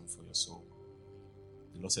contention for your soul.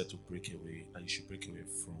 The Lord said to break away, that you should break away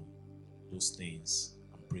from those things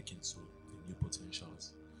and break into the new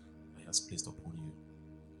potentials that He has placed upon you.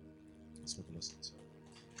 That's what the Lord said.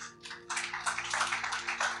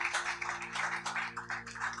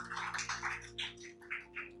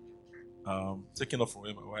 Taking off from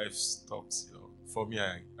where my wife stopped, for me,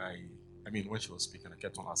 I mean, when she was speaking, I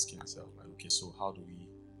kept on asking myself, like, okay, so how do we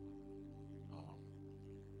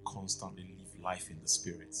constantly live life in the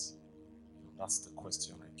Spirit? That's the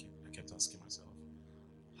question I kept asking myself.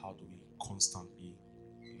 How do we constantly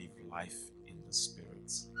live life in the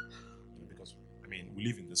Spirit? Because, I mean, we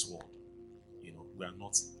live in this world. We are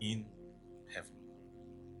not in heaven.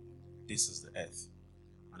 This is the earth.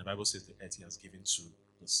 And the Bible says the earth He has given to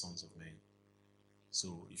the sons of men.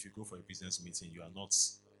 So if you go for a business meeting, you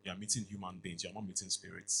are meeting human beings, you are not meeting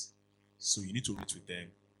spirits. So you need to relate with them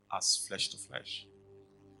as flesh to flesh.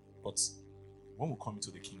 But when we come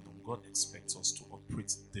into the kingdom, God expects us to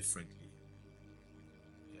operate differently.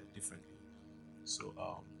 Yeah, differently. So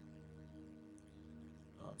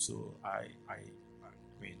I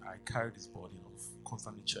carry this burden of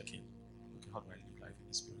constantly checking, okay, how do I live life in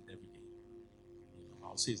the Spirit every day?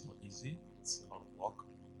 I'll say it's not easy, it's a lot of work.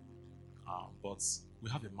 But we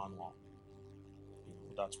have a manual,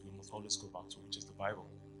 that we must always go back to, which is the Bible.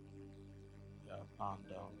 Yeah, and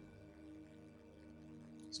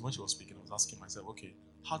so when she was speaking, I was asking myself, okay,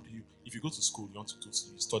 how do you, if you go to school, you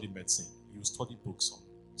study medicine, you study books on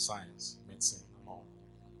science, medicine, and all.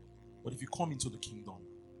 But if you come into the kingdom,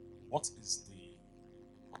 what is the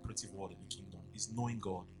operative word in the kingdom? Is knowing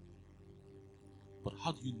God. But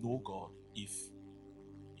how do you know God if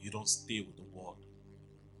you don't stay with the word?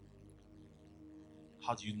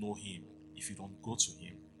 How do you know Him if you don't go to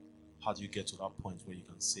Him? How do you get to that point where you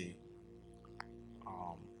can say,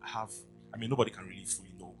 nobody can really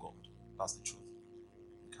fully know God. That's the truth.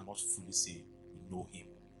 You cannot fully say we know Him.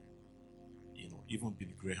 Even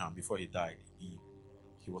Billy Graham, before he died, he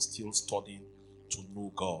was still studying to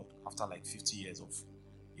know God after like 50 years of,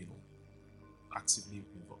 actively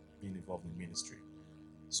being involved in ministry.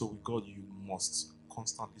 So with God, you must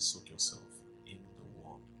constantly soak yourself in the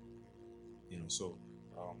Word. So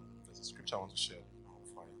there's a scripture I want to share on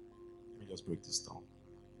fire. Let me just break this down.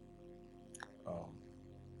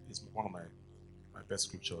 It's one of my best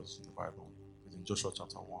scriptures in the Bible. It's in Joshua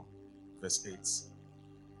chapter 1, verse 8.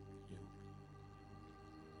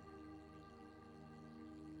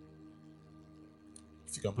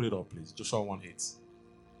 If you can put it up, please. Joshua 1:8.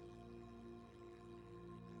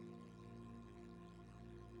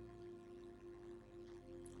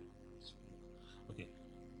 Okay. It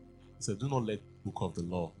said, do not let the book of the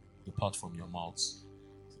law depart from your mouths.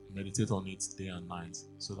 Meditate on it day and night,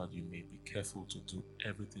 so that you may be careful to do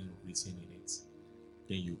everything written in it.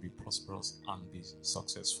 Then you'll be prosperous and be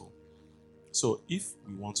successful. So if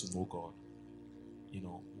we want to know God,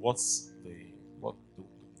 what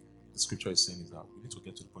the scripture is saying is that we need to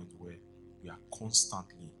get to the point where we are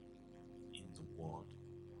constantly in the Word.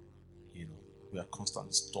 we are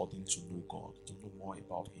constantly studying to know God, to know more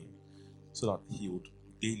about Him, so that He would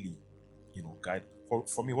daily, guide.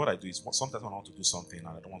 For me, what I do is sometimes when I want to do something and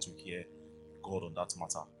I don't want to hear God on that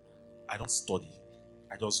matter, I don't study.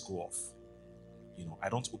 I just go off. I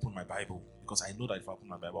don't open my Bible because I know that if I open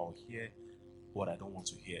my Bible, I'll hear what I don't want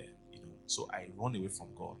to hear. So I run away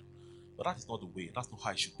from God. But that is not the way. That's not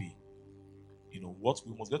how it should be. What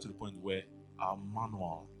we must get to the point where our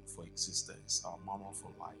manual for existence, our manual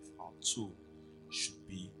for life, our tool should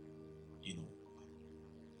be,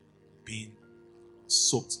 being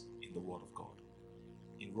soaked in the Word of God.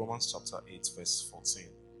 In Romans chapter 8, verse 14,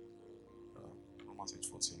 Romans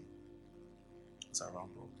 8:14, as I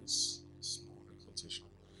round up this small exhortation,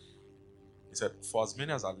 he said, "For as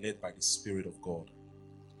many as are led by the Spirit of God,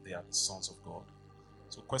 they are the sons of God."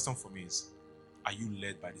 So, question for me is, are you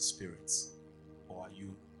led by the Spirit, or are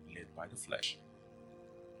you led by the flesh?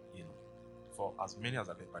 For as many as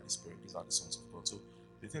are led by the Spirit, these are the sons of God. So,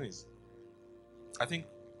 the thing is, I think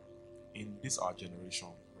in this our generation,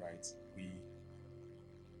 right,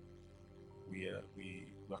 we are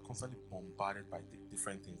constantly bombarded by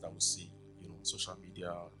different things that we see, social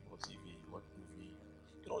media, what TV, what movie,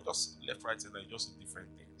 just left, right, and just different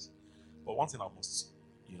things. But one thing I must,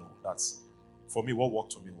 that's for me, what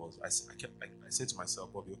worked for me was I said to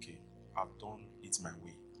myself, Bobby, okay, I've done it my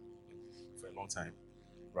way for a long time,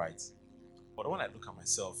 right? But when I look at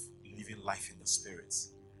myself living life in the Spirit,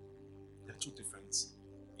 they're two different,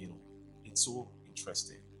 it's so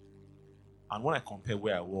interesting. And when I compare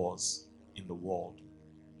where I was in the world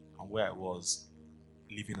and where I was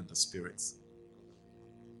living in the Spirit,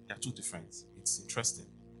 they're two different. It's interesting.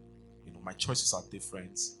 My choices are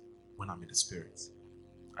different when I'm in the Spirit.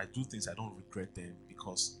 I do things, I don't regret them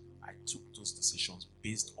because I took those decisions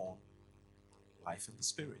based on life in the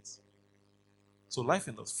Spirit. So life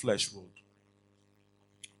in the flesh would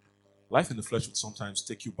sometimes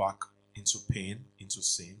take you back into pain, into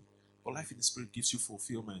sin. But life in the Spirit gives you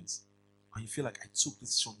fulfillment. And you feel like I took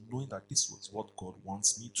this decision knowing that this was what God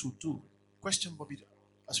wants me to do. Question, Bobby,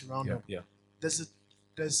 as we round up. Yeah. There's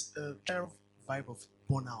a kind of vibe of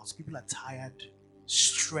burnout. People are tired,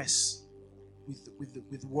 stress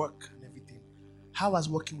with work and everything. How has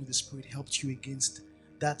working with the Spirit helped you against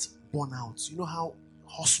that burnout? You know how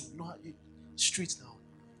hustle, streets now.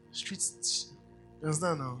 Streets, you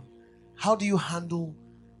understand now? How do you handle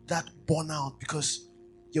that burnout? Because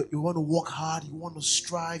you want to work hard, you want to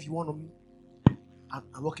strive, you want to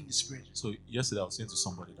and work in the Spirit. So yesterday I was saying to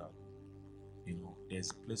somebody that,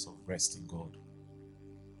 there's a place of rest in God.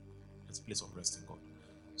 There's a place of rest in God.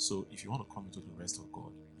 So if you want to come into the rest of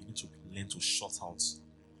God, you need to learn to shut out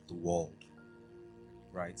the world.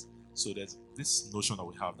 Right? So there's this notion that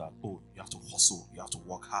we have that, you have to hustle, you have to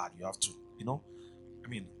work hard, you have to,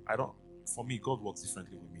 for me, God works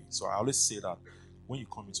differently with me. So I always say that when you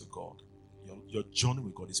come into God, your journey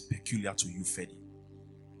with God is peculiar to you, Fedi.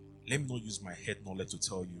 Let me not use my head knowledge to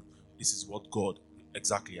tell you this is what God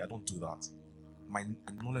exactly. I don't do that. My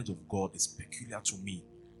knowledge of God is peculiar to me.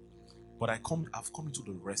 But I've come into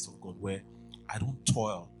the rest of God where I don't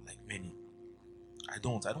toil like many. I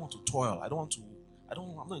don't want to toil.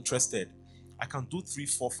 I'm not interested. I can do 3,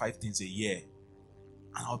 4, 5 things a year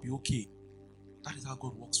and I'll be okay. That is how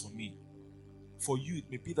God works for me. For you, it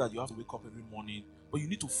may be that you have to wake up every morning, but you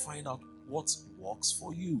need to find out what works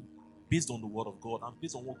for you based on the Word of God and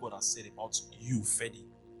based on what God has said about you, Fedi.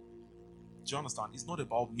 Do you understand? It's not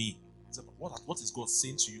about me. It's about what is God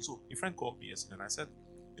saying to you. So a friend called me yesterday and I said,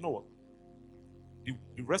 you know what?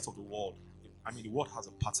 The rest of the world, the world has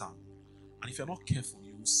a pattern. And if you're not careful,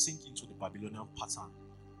 you will sink into the Babylonian pattern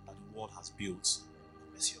that the world has built.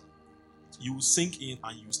 You will sink in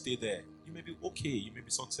and you stay there. You may be okay, you may be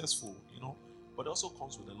successful, but it also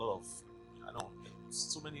comes with a lot of,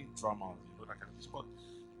 so many dramas, that kind of thing. But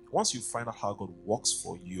once you find out how God works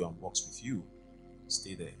for you and works with you,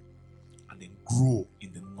 stay there and then grow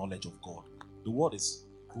in the knowledge of God. The word is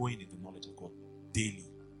growing in the knowledge of God daily,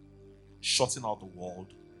 shutting out the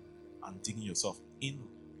world and digging yourself in,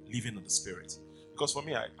 living in the Spirit. Because for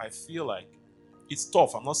me, I feel like it's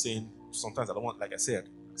tough. I'm not saying sometimes I don't want, like I said,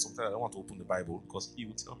 sometimes I don't want to open the Bible because He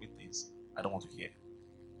will tell me things I don't want to hear.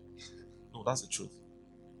 No, that's the truth.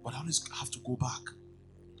 But I always have to go back.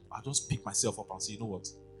 I just pick myself up and say, you know what?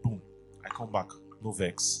 Boom. I come back. No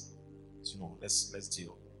vex. So, let's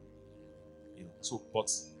deal. So, but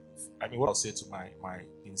what I'll say to my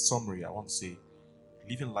in summary, I want to say,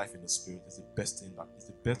 living life in the Spirit is the best thing is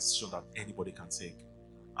the best decision that anybody can take.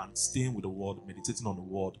 And staying with the Word, meditating on the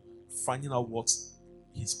Word, finding out what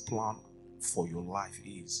His plan for your life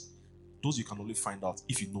is. Those you can only find out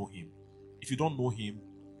if you know Him. If you don't know Him,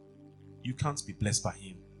 you can't be blessed by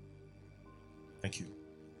Him. Thank you.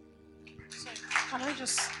 Sorry, can I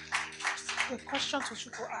just, the question to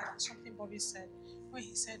Chuko add something Bobby said, when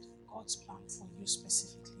he said God's plan for you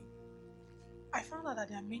specifically. I found out that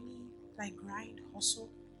there are many like grind hustle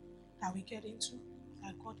that we get into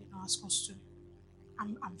that God did not ask us to.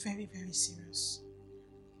 I'm very, very serious.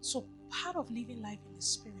 So part of living life in the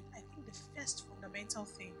spirit, I think the first fundamental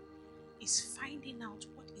thing is finding out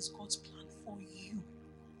what is God's plan for you.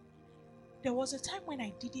 There was a time when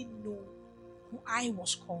I didn't know who I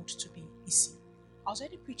was called to be. You see, I was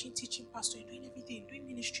already preaching, teaching, pastoring, doing everything, doing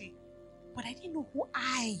ministry, but I didn't know who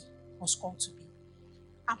I was called to be.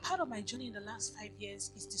 And part of my journey in the last 5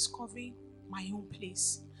 years is discovering my own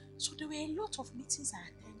place. So there were a lot of meetings I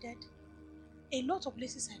attended, a lot of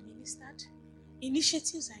places I ministered,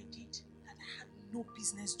 initiatives I did that I had no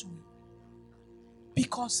business doing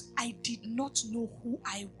because I did not know who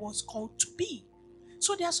I was called to be.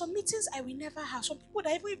 So there are some meetings I will never have. Some people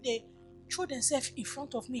that even if they throw themselves in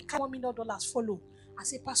front of me, $1 million follow and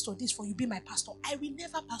say, Pastor, this for you, be my pastor. I will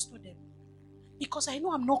never pastor them because I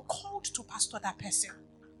know I'm not called to pastor that person.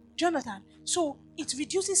 Jonathan, so it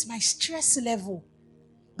reduces my stress level,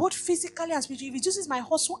 both physically and spiritually. It reduces my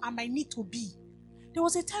hustle and my need to be. There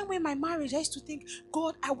was a time when my marriage, I used to think,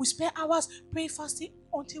 God, I will spend hours praying, fasting,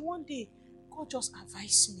 until one day, God just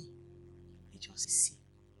advised me. He just said,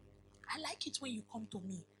 I like it when you come to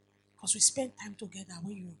me because we spend time together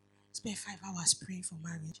when you spend 5 hours praying for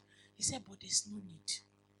marriage. He said, but there's no need.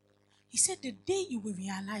 He said, the day you will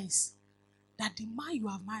realize that the man you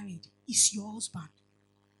have married is your husband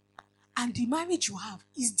and the marriage you have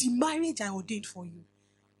is the marriage I ordained for you.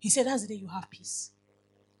 He said, that's the day you have peace.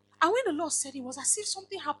 And when the Lord said, it was as if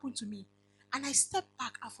something happened to me. And I stepped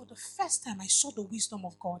back, and for the first time, I saw the wisdom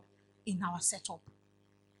of God in our setup.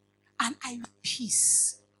 And I had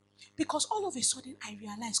peace. Because all of a sudden, I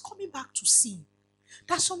realized, coming back to sin,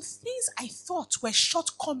 that some things I thought were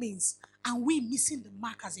shortcomings and we missing the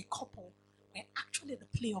mark as a couple were actually the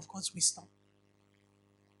play of God's wisdom.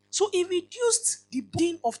 So it reduced the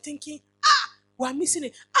burden of thinking, we're missing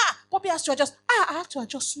it. Bobby has to adjust. I have to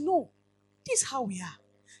adjust. No. This is how we are.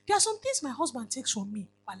 There are some things my husband takes from me,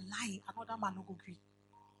 but lying, another man no go agree.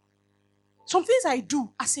 Some things I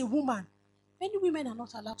do as a woman, many women are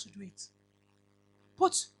not allowed to do it.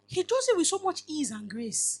 But he does it with so much ease and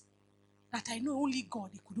grace that I know only God,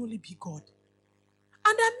 it could only be God.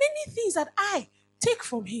 And there are many things that I take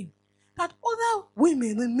from him that other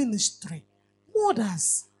women in ministry,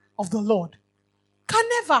 mothers of the Lord, can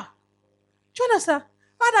never. Do you understand?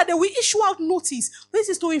 Rather, they will issue out notice. This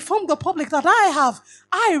is to inform the public that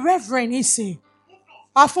I, Reverend Issy,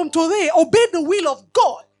 from today, obey the will of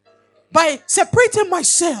God by separating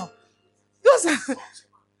myself. But,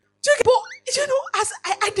 as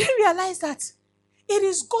I didn't realize that it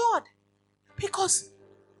is God. Because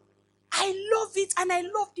I love it and I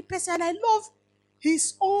love the person and I love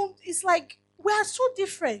his own. It's like we are so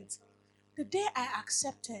different. The day I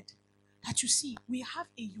accepted that, you see, we have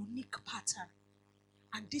a unique pattern.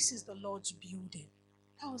 And this is the Lord's building.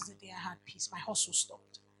 That was the day I had peace. My hustle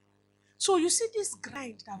stopped. So you see this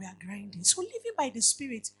grind that we are grinding. So living by the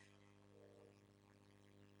Spirit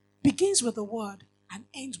begins with the word and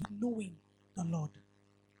ends with knowing the Lord.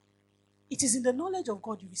 It is in the knowledge of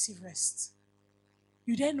God you receive rest.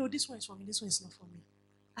 You then know this one is for me, this one is not for me.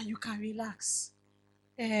 And you can relax.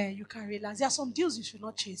 You can relax. There are some deals you should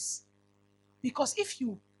not chase. Because if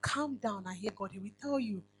you calm down and hear God, he will tell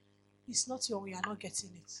you, it's not your way, you are not getting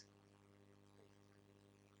it.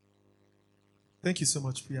 Thank you so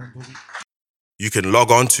much, Priya and Bobby. You can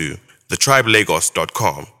log on to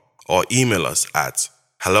thetribelagos.com or email us at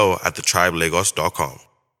hello@thetribelagos.com.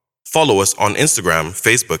 Follow us on Instagram,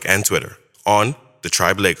 Facebook, and Twitter on The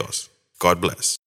Tribe Lagos. God bless.